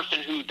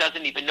person who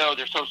doesn't even know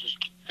their Social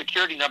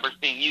Security number is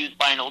being used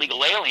by an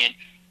illegal alien,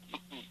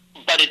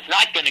 but it's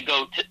not going to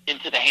go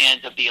into the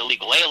hands of the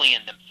illegal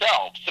alien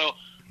themselves. So,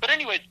 but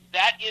anyways,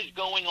 that is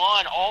going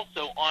on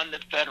also on the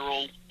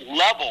federal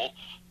level.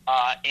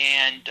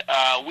 And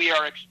we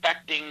are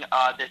expecting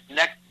this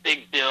next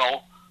big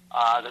bill,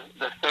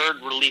 the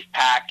third relief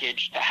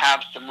package, to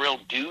have some real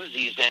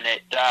doozies in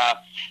it.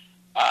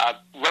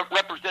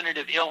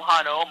 Representative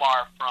Ilhan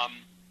Omar from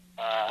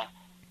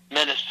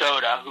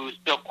Minnesota, who's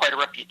built quite a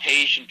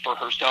reputation for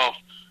herself,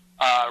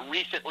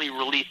 recently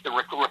released the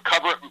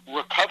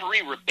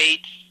Recovery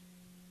Rebates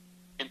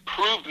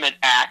Improvement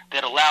Act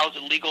that allows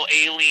illegal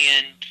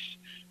aliens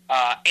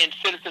and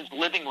citizens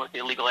living with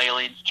illegal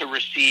aliens to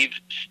receive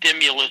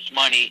stimulus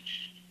money.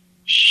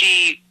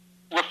 She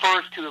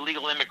refers to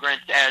illegal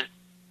immigrants as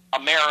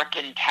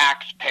American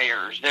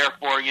taxpayers,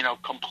 therefore,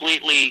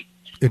 completely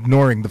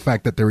ignoring the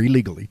fact that they're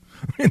illegally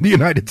in the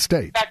United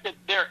States. The fact that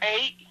they're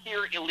A,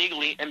 here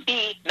illegally, and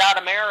B, not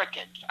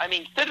Americans.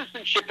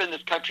 Citizenship in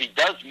this country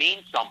does mean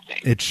something.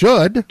 It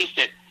should.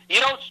 You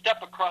don't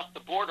step across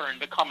the border and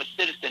become a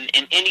citizen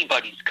in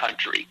anybody's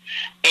country.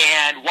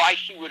 And why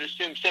she would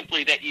assume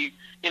simply that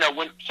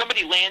when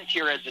somebody lands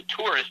here as a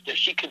tourist, does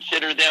she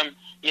consider them,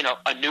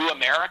 a new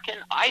American?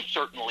 I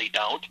certainly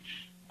don't.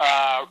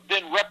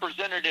 Then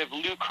Representative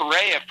Lou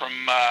Correa from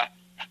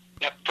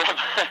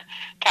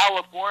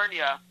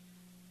California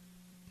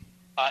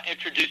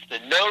introduced the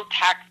No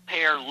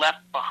Taxpayer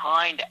Left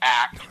Behind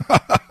Act,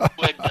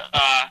 would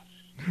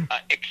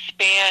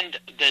expand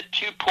the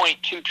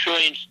 $2.2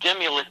 trillion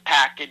stimulus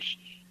package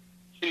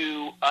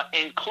to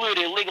include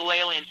illegal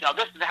aliens. Now,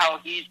 this is how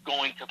he's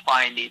going to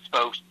find these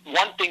folks.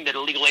 One thing that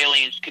illegal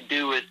aliens could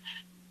do is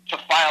to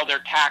file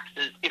their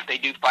taxes, if they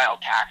do file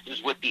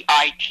taxes, with the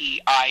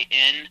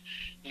ITIN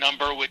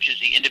number, which is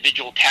the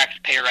individual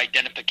taxpayer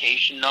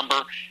identification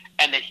number,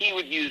 and that he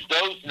would use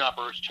those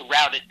numbers to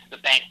route it to the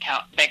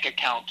bank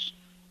accounts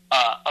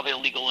of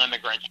illegal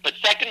immigrants. But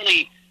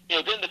secondly,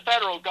 then the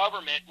federal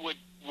government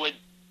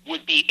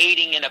would be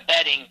aiding and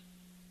abetting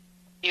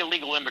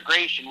illegal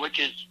immigration, which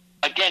is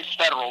against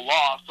federal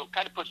law, so it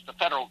kind of puts the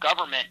federal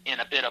government in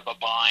a bit of a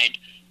bind.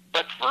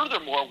 But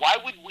furthermore, why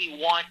would we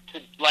want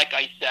to, like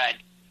I said,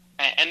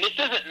 and this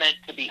isn't meant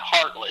to be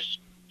heartless,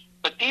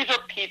 but these are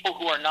people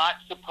who are not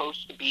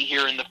supposed to be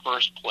here in the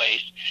first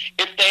place.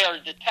 If they are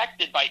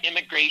detected by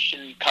Immigration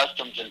and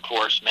Customs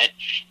Enforcement,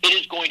 it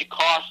is going to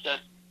cost us,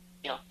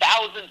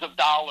 thousands of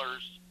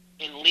dollars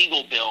in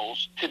legal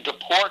bills to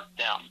deport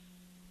them.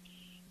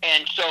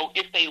 And so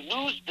if they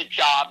lose the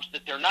jobs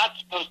that they're not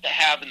supposed to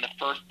have in the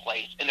first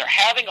place, and they're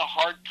having a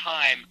hard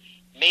time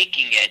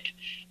making it,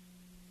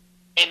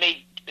 and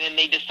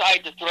they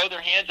decide to throw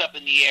their hands up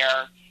in the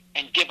air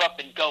and give up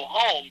and go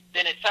home,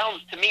 then it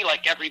sounds to me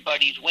like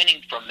everybody's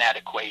winning from that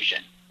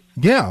equation.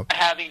 Yeah.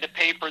 Having to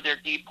pay for their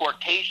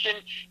deportation,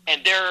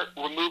 and they're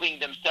removing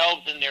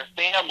themselves and their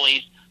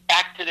families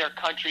back to their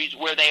countries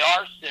where they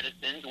are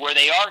citizens, where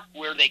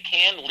they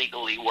can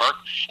legally work,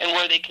 and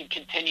where they can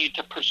continue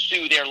to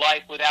pursue their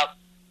life without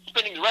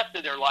spending the rest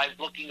of their lives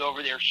looking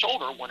over their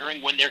shoulder,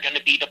 wondering when they're going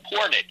to be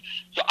deported.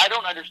 So I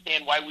don't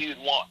understand why you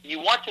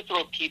want to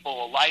throw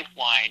people a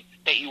lifeline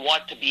that you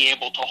want to be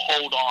able to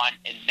hold on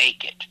and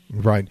make it.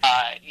 Right.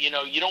 You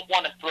don't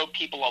want to throw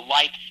people a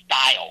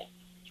lifestyle.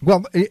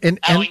 Well,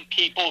 allowing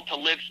people to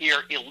live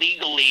here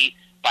illegally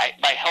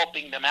by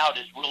helping them out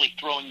is really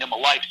throwing them a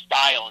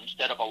lifestyle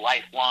instead of a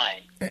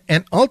lifeline.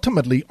 And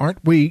ultimately,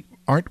 aren't we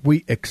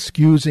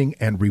excusing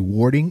and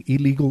rewarding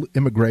illegal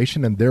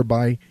immigration and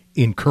thereby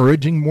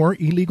encouraging more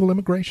illegal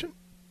immigration?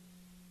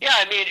 Yeah,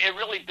 I mean, it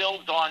really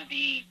builds on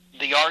the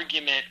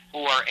argument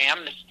for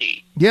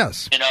amnesty.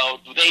 Yes.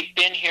 They've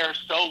been here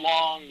so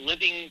long,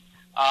 living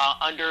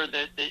under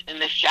in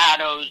the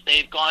shadows.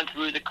 They've gone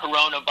through the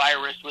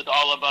coronavirus with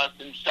all of us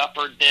and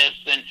suffered this,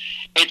 and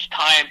it's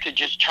time to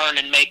just turn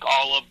and make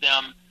all of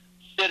them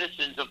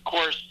citizens. Of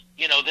course,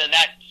 then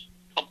that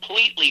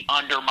completely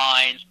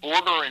undermines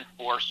border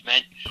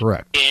enforcement.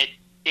 Correct.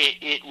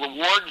 It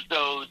rewards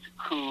those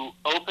who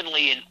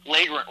openly and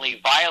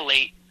flagrantly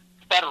violate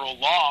federal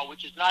law,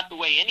 which is not the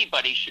way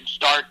anybody should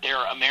start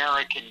their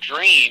American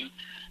dream.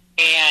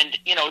 And,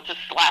 it's a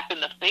slap in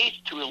the face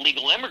to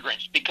illegal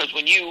immigrants, because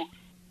when you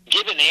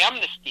give an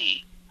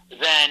amnesty,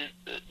 then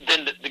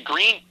the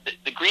green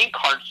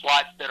card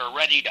slots that are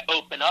ready to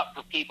open up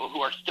for people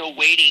who are still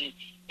waiting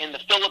in the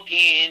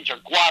Philippines or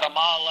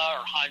Guatemala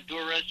or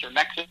Honduras or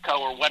Mexico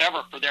or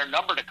whatever for their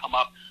number to come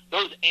up,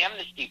 those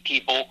amnesty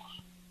people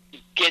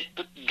get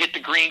the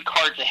green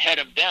cards ahead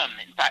of them.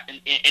 In fact,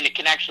 and it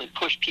can actually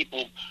push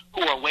people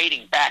who are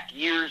waiting back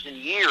years and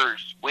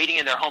years, waiting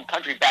in their home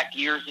country back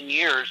years and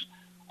years,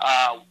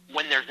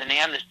 when there's an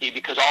amnesty,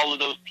 because all of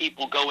those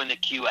people go in the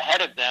queue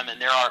ahead of them, and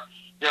there are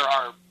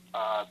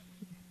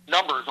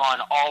numbers on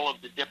all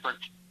of the different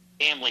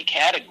family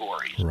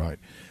categories. Right.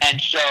 And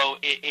so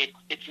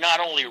it's not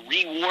only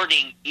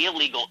rewarding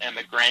illegal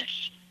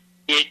immigrants,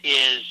 it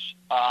is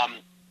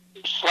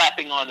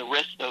slapping on the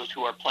wrist those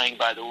who are playing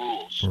by the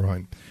rules.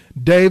 Right.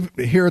 Dave,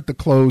 here at the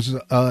close,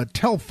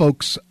 tell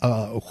folks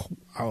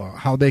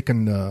how they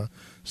can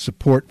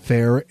support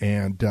FAIR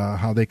and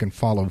how they can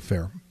follow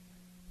FAIR.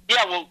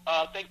 Yeah, well,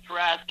 thanks for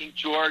asking,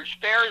 George.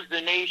 FAIR is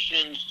the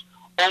nation's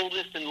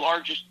oldest and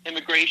largest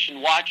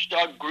immigration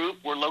watchdog group.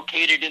 We're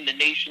located in the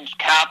nation's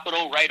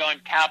capital, right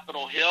on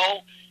Capitol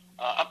Hill,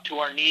 up to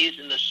our knees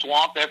in the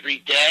swamp every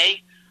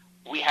day.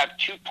 We have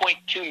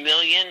 2.2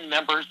 million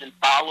members and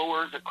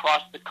followers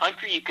across the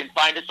country. You can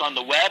find us on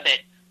the web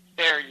at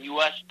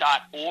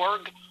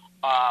fairus.org.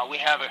 We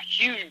have a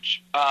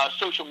huge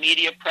social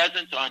media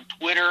presence on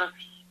Twitter.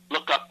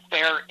 Look up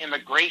FAIR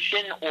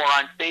Immigration, or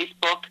on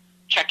Facebook,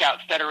 check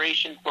out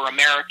Federation for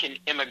American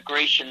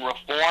Immigration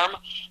Reform.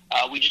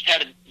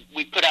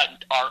 We put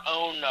out our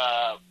own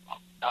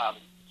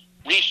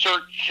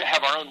research,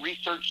 have our own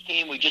research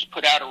team. We just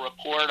put out a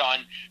report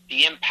on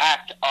the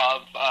impact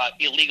of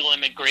illegal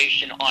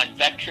immigration on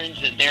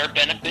veterans and their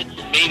benefits.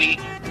 And maybe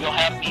you'll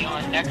have me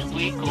on next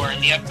week or in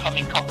the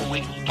upcoming couple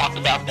weeks to talk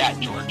about that,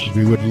 George.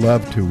 We would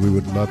love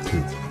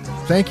to.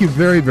 Thank you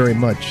very, very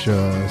much.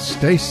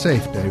 Stay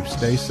safe, Dave.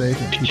 Stay safe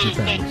and keep your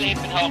family. Stay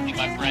safe and healthy,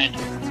 my friend.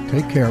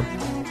 Take care.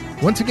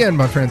 Once again,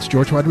 my friends,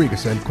 George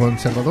Rodriguez, El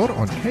Conservador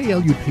on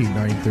KLUP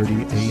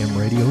 930 AM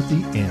Radio,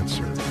 The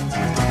Answer.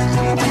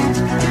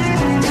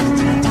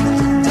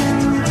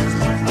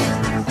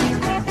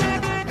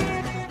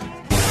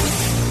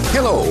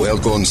 Hello, El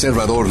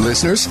Conservador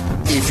listeners.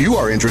 If you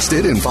are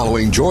interested in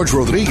following George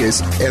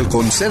Rodriguez, El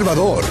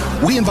Conservador,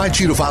 we invite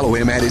you to follow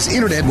him at his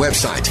internet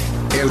website,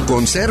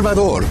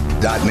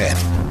 elconservador.net.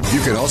 You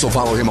can also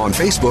follow him on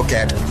Facebook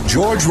at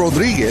George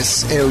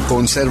Rodriguez El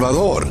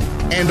Conservador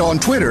and on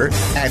Twitter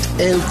at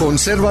El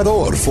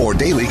Conservador for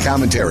daily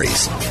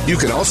commentaries. You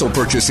can also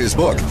purchase his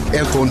book,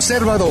 El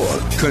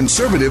Conservador,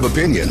 Conservative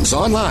Opinions,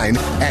 online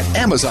at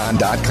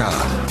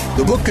Amazon.com.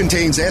 The book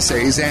contains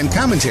essays and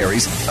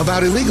commentaries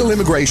about illegal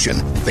immigration,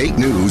 fake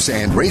news,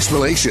 and race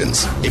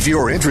relations. If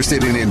you're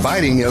interested in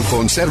inviting El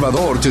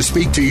Conservador to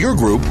speak to your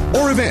group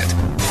or event,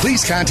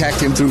 please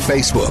contact him through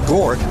Facebook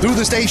or through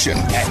the station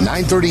at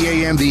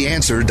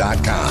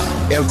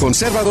 930amtheanswer.com. El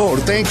Conservador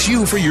thanks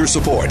you for your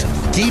support.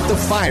 Keep the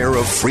fire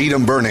of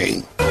freedom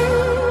burning.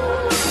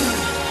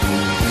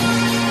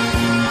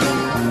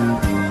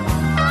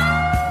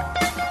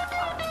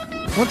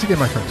 Once again,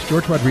 my friends,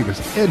 George Rodriguez,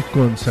 El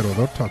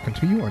Conservador, talking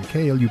to you on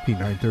KLUP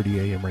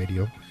 930 AM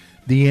radio,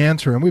 The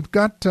Answer. And we've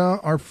got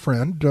our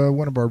friend,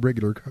 one of our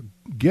regular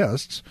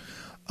guests,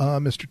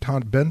 Mr.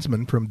 Todd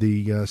Bensman from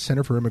the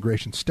Center for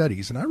Immigration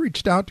Studies. And I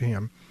reached out to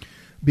him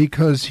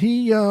because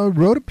he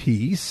wrote a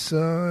piece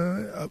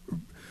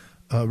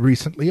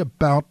recently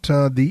about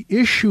the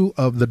issue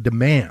of the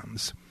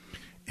demands,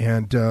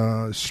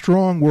 and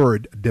strong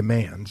word,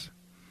 demands,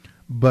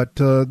 but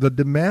the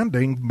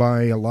demanding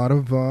by a lot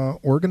of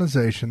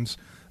organizations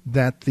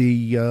that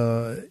the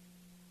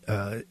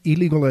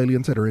illegal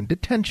aliens that are in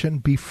detention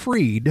be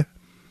freed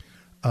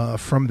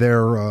from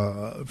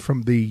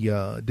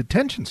the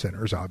detention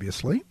centers,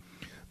 obviously,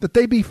 that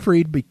they be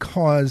freed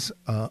because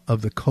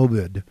of the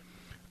COVID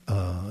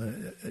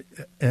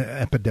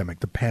epidemic,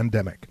 the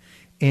pandemic.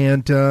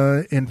 And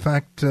in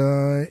fact,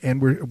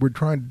 and we're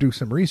trying to do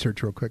some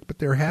research real quick, but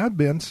there have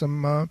been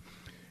some.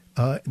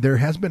 There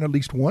has been at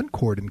least one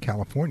court in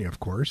California, of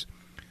course,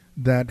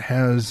 that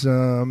has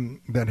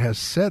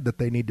said that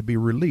they need to be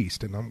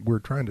released, and we're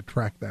trying to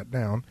track that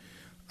down.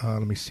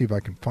 Let me see if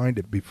I can find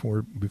it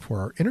before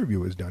our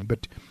interview is done.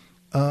 But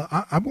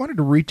I wanted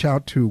to reach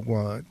out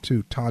to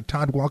Todd.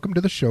 Todd, welcome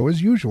to the show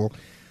as usual.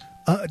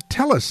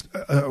 Tell us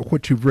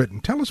what you've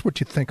written. Tell us what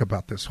you think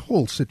about this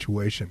whole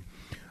situation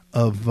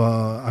of,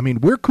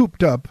 we're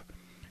cooped up,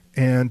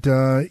 and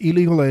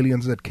illegal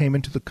aliens that came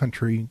into the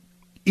country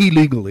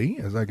illegally,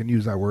 as I can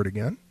use that word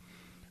again,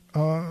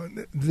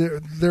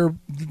 the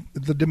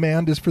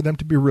demand is for them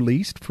to be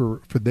released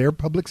for their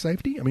public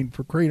safety. I mean,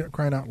 for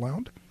crying out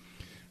loud.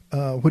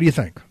 What do you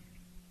think?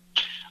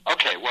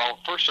 Okay, well,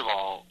 first of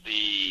all,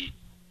 the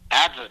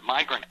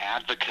migrant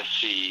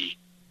advocacy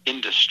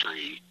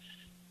industry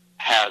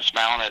has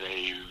mounted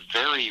a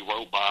very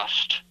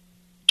robust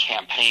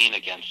campaign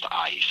against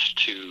ICE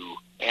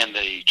and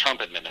the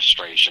Trump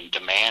administration,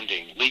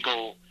 demanding,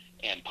 legal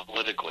and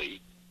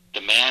politically,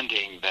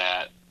 demanding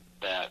that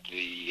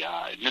the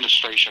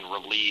administration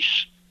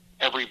release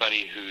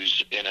everybody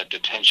who's in a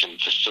detention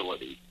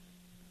facility.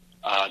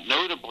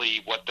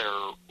 Notably, what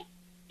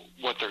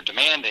they're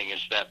demanding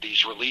is that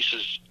these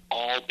releases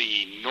all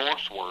be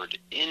northward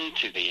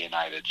into the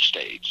United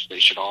States. They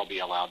should all be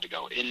allowed to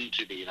go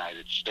into the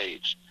United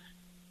States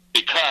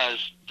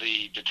because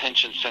the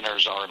detention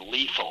centers are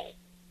lethal.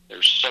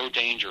 They're so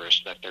dangerous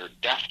that they're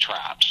death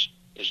traps,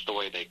 is the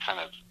way they kind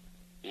of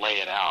lay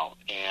it out,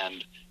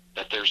 and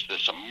that there's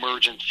this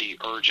emergency,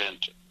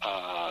 urgent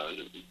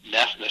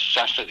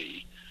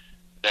necessity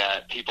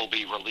that people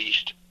be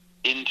released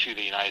into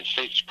the United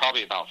States.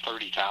 Probably about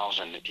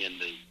 30,000 in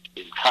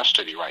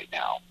custody right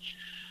now.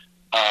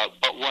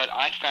 But what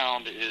I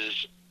found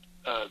is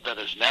that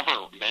is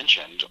never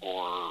mentioned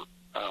or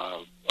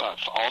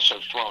also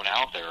thrown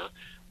out there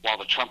while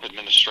the Trump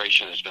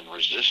administration has been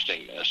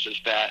resisting this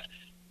is that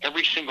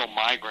every single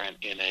migrant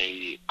in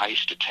a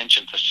ICE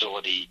detention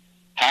facility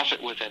has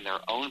it within their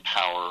own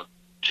power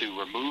to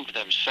remove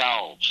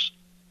themselves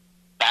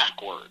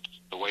backwards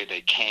the way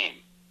they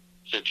came.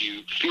 So if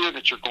you fear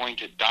that you're going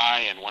to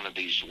die in one of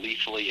these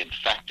lethally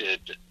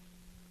infected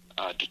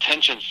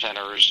detention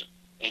centers,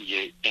 and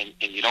you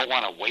don't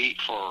want to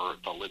wait for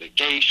the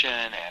litigation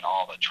and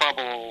all the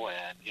trouble,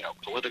 and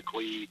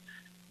politically,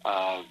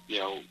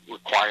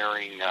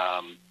 requiring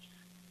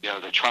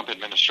the Trump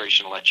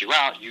administration to let you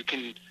out, you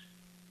can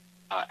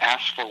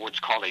ask for what's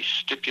called a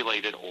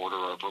stipulated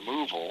order of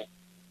removal,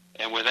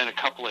 and within a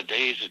couple of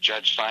days, the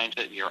judge signs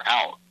it, and you're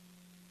out.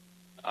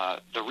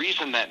 The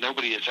reason that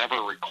nobody is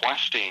ever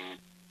requesting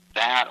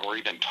that or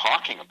even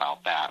talking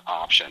about that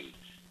option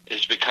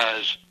is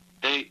because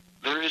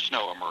there is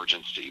no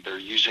emergency. They're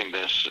using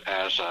this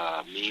as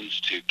a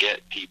means to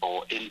get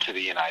people into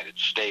the United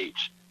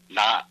States,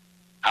 not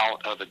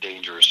out of a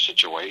dangerous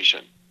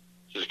situation.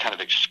 So they're kind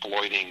of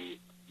exploiting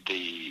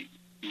the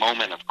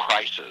moment of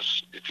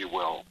crisis, if you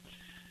will.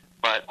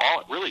 But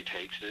all it really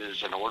takes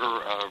is an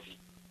order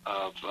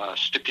of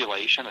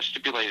stipulation, a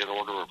stipulated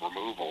order of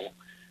removal.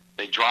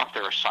 They drop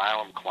their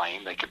asylum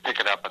claim. They can pick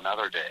it up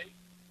another day,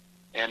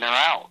 and they're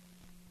out.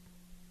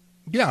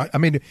 Yeah, I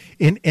mean,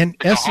 in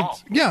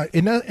essence,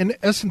 in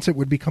essence, it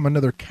would become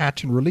another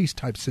catch and release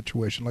type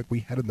situation like we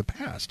had in the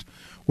past,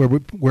 where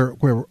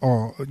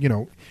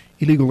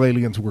illegal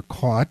aliens were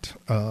caught.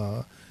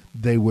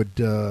 They would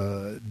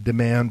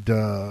demand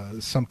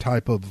some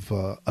type of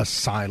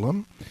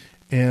asylum,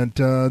 And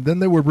then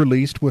they were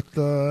released with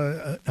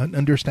an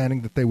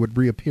understanding that they would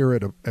reappear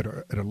at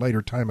a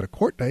later time at a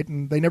court date,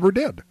 and they never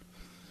did.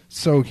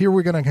 So here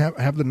we're going to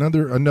have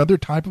another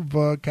type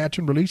of catch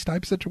and release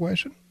type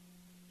situation?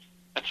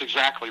 That's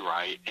exactly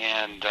right.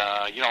 And,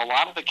 a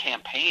lot of the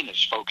campaign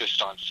is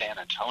focused on San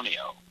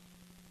Antonio.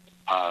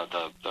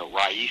 The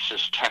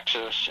Raíces,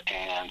 Texas,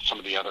 and some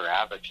of the other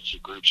advocacy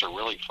groups are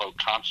really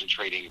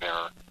concentrating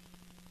their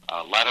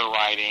letter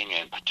writing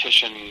and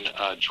petition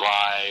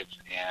drive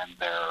and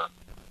their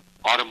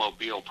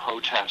automobile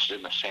protest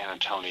in the San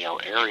Antonio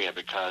area,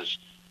 because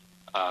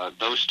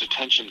those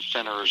detention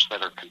centers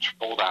that are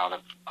controlled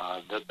out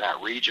of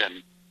that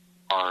region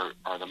are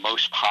the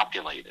most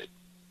populated.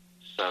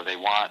 So they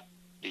want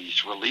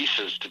these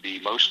releases to be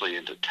mostly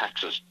into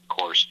Texas, of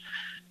course,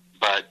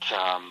 but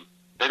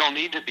they don't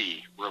need to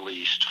be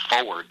released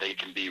forward. They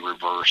can be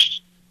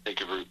reversed. They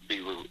can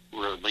be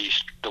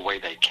released the way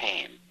they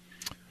came.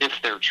 If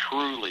they're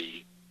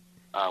truly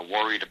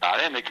worried about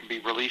it, and they can be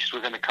released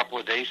within a couple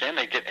of days, and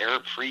they get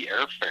free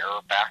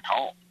airfare back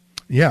home.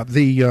 Yeah,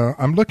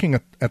 I'm looking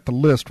at the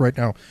list right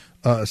now.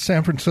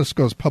 San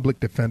Francisco's public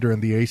defender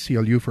and the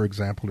ACLU, for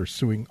example, are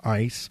suing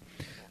ICE,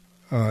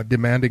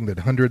 demanding that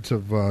hundreds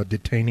of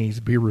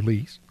detainees be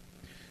released.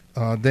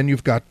 Then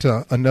you've got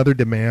another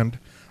demand,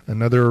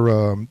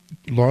 another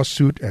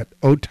lawsuit at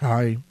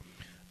Otay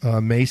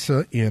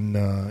Mesa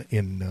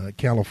in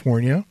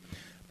California,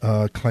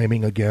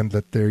 claiming again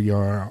that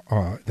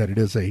that it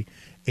is a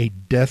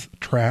death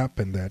trap,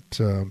 and that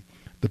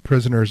the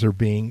prisoners the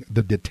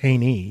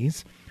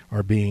detainees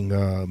are being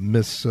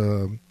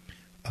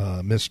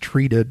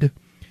mistreated.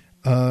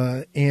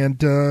 Then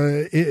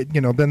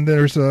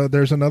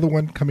there's another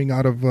one coming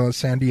out of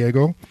San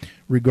Diego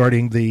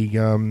regarding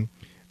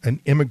an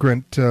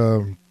immigrant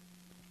and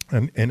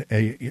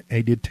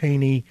a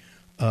detainee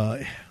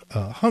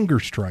hunger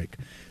strike.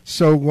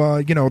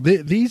 So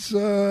these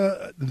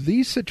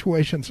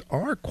situations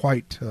are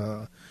quite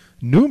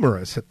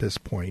numerous at this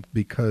point,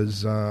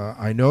 because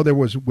I know there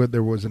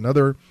was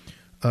another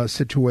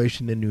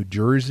situation in New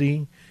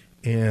Jersey,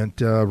 and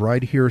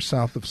right here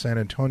south of San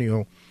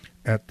Antonio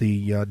at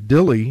the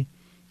Dilley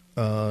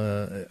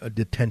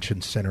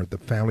detention center, the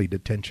family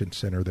detention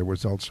center. There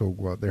was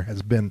also there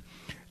has been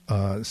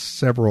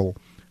several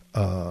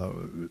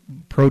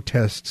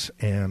protests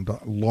and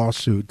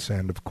lawsuits,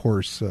 and of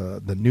course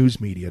the news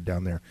media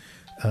down there.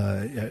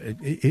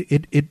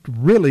 It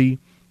really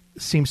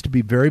seems to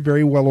be very,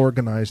 very well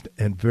organized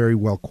and very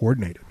well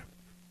coordinated.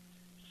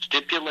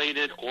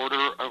 Stipulated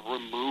order of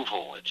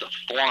removal. It's a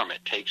form.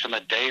 It takes them a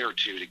day or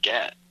two to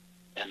get,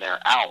 and they're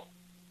out.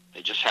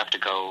 They just have to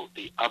go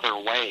the other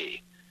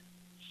way.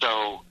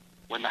 So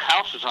when the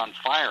house is on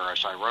fire,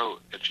 as I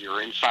wrote, if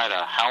you're inside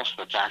a house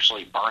that's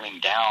actually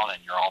burning down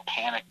and you're all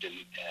panicked and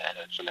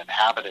it's an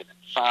inhabitant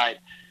inside,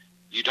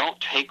 you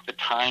don't take the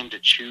time to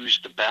choose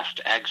the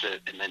best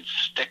exit and then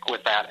stick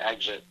with that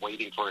exit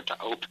waiting for it to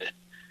open.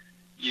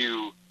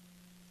 You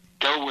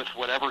go with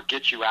whatever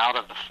gets you out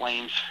of the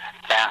flames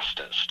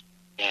fastest.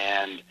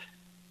 And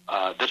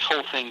this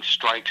whole thing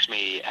strikes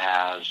me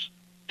as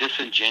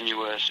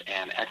disingenuous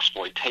and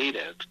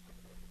exploitative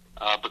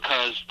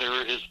because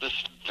there is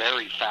this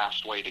very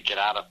fast way to get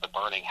out of the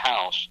burning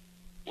house.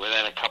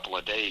 Within a couple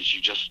of days,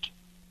 you just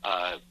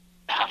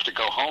have to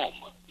go home.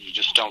 You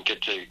just don't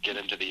get to get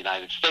into the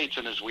United States.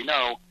 And as we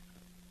know,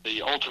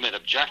 the ultimate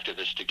objective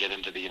is to get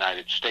into the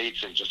United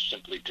States and just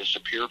simply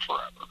disappear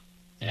forever.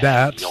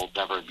 And you'll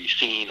never be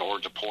seen or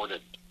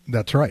deported.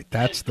 That's right.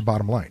 That's the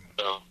bottom line.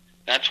 So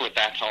that's what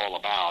that's all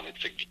about.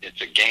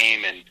 It's a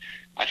game, and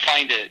I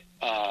find it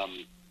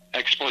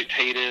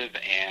exploitative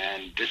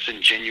and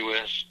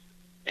disingenuous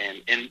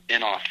and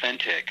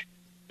inauthentic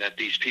that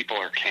these people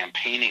are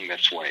campaigning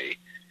this way,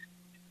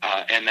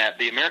 and that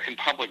the American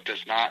public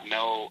does not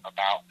know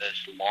about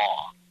this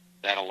law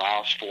that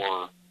allows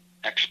for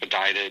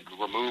expedited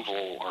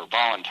removal or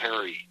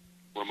voluntary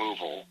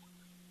removal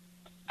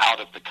out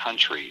of the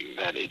country,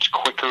 that it's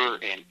quicker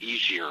and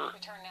easier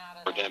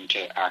for them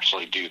to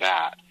actually do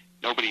that.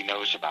 Nobody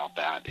knows about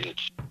that.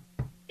 It's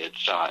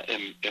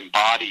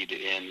embodied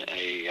in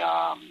a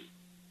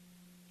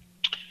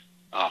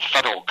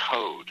federal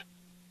code.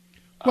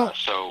 Well,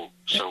 so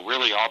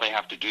really all they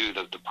have to do,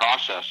 the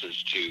process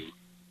is to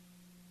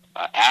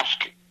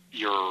ask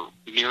your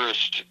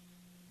nearest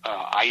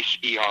ICE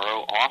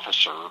ERO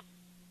officer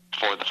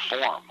for the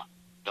form.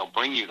 They'll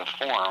bring you the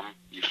form,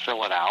 you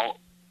fill it out,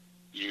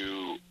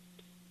 you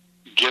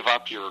give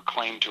up your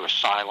claim to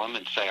asylum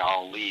and say,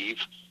 I'll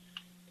leave,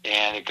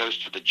 and it goes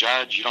to the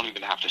judge. You don't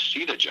even have to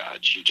see the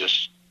judge.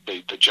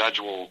 The judge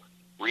will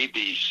read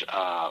this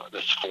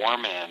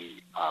form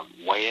and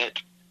weigh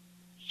it,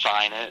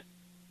 sign it,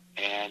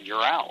 and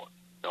you're out.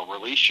 They'll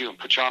release you and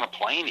put you on a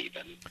plane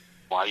even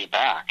while you're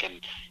back.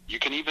 And you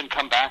can even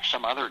come back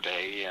some other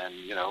day and,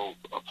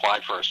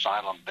 apply for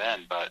asylum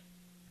then. But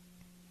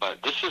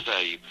this is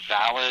a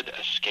valid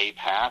escape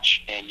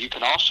hatch, and you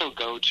can also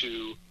go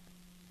to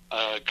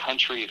a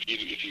country if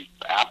you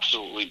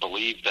absolutely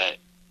believe that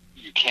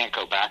you can't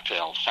go back to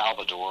El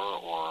Salvador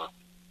or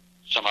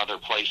some other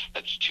place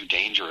that's too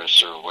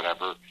dangerous or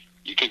whatever,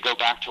 you could go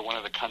back to one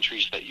of the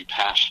countries that you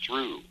passed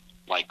through,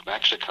 like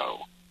Mexico,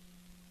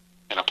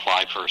 and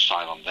apply for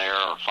asylum there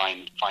or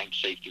find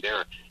safety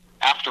there.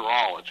 After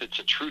all, if it's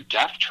a true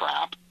death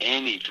trap,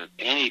 any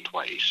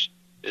place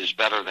is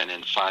better than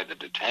inside the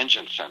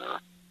detention center,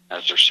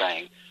 as they're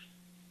saying.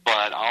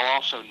 But I'll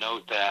also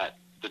note that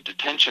the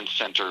detention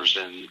centers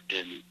under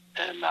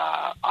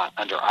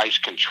ICE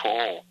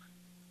control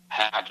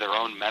have their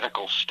own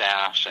medical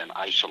staffs and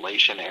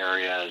isolation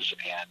areas,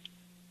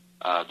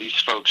 and these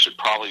folks would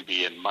probably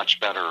be in much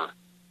better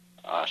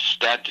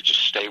stead to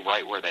just stay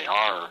right where they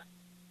are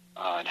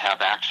and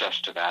have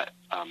access to that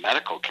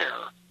medical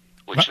care,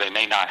 which they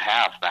may not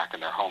have back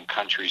in their home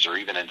countries or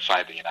even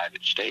inside the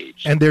United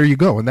States. And there you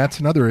go. And that's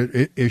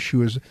another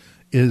issue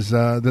is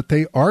that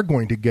they are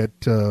going to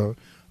get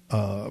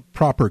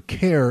proper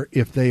care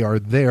if they are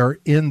there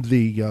in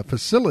the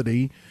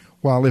facility,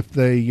 while if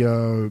they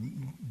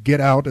get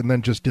out and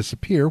then just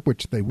disappear,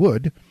 which they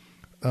would,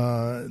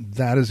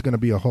 that is going to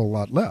be a whole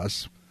lot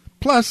less.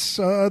 Plus,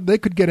 they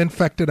could get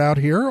infected out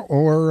here,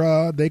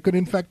 or they could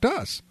infect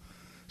us.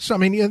 So, I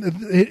mean,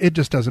 it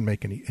just doesn't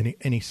make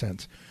any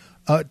sense.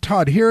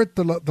 Todd, here at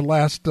the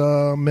last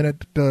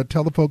minute,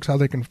 tell the folks how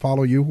they can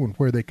follow you and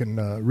where they can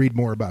read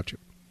more about you.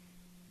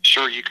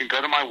 Sure, you can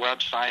go to my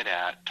website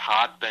at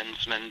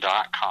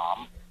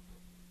toddbensman.com,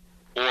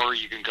 or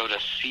you can go to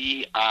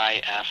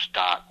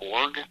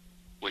CIS.org,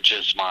 which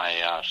is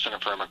my Center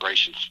for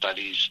Immigration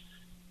Studies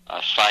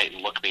site,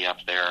 and look me up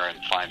there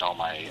and find all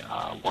my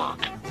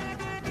work.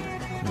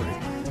 Great.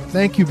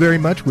 Thank you very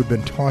much. We've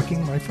been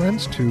talking, my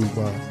friends, to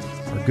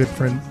our good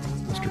friend,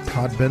 Mr.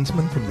 Todd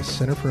Bensman from the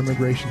Center for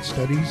Immigration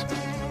Studies.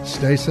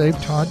 Stay safe,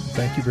 Todd.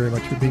 Thank you very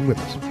much for being with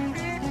us.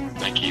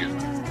 Thank you.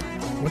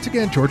 Once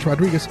again, George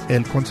Rodriguez,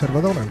 El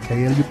Conservador on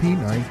KLUP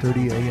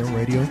 930 AM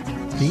Radio,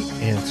 The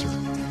Answer.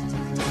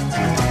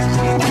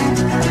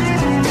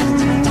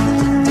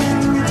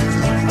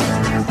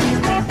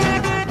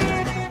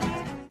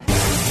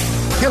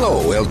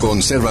 Hello, El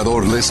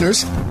Conservador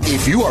listeners.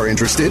 If you are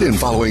interested in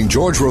following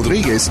George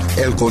Rodriguez,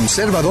 El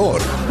Conservador,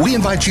 we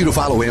invite you to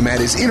follow him at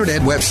his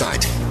internet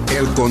website,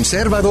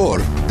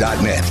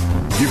 elconservador.net.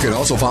 You can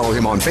also follow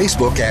him on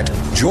Facebook at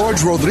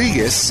George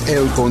Rodriguez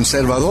El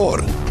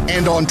Conservador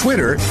and on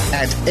Twitter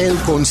at El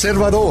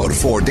Conservador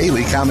for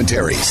daily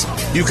commentaries.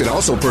 You can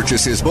also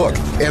purchase his book,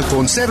 El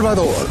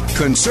Conservador,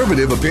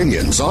 Conservative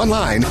Opinions,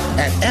 online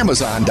at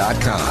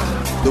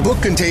Amazon.com. The book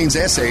contains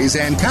essays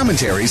and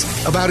commentaries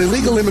about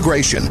illegal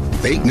immigration,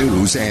 fake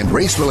news, and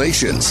race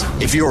relations.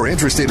 If you're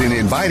interested in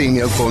inviting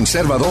El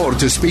Conservador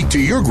to speak to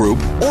your group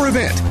or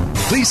event,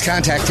 please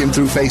contact him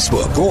through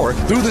Facebook or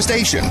through the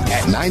station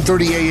at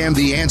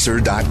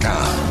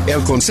 930amtheanswer.com.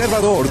 El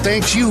Conservador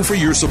thanks you for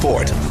your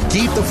support.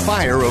 Keep the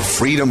fire of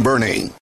freedom burning.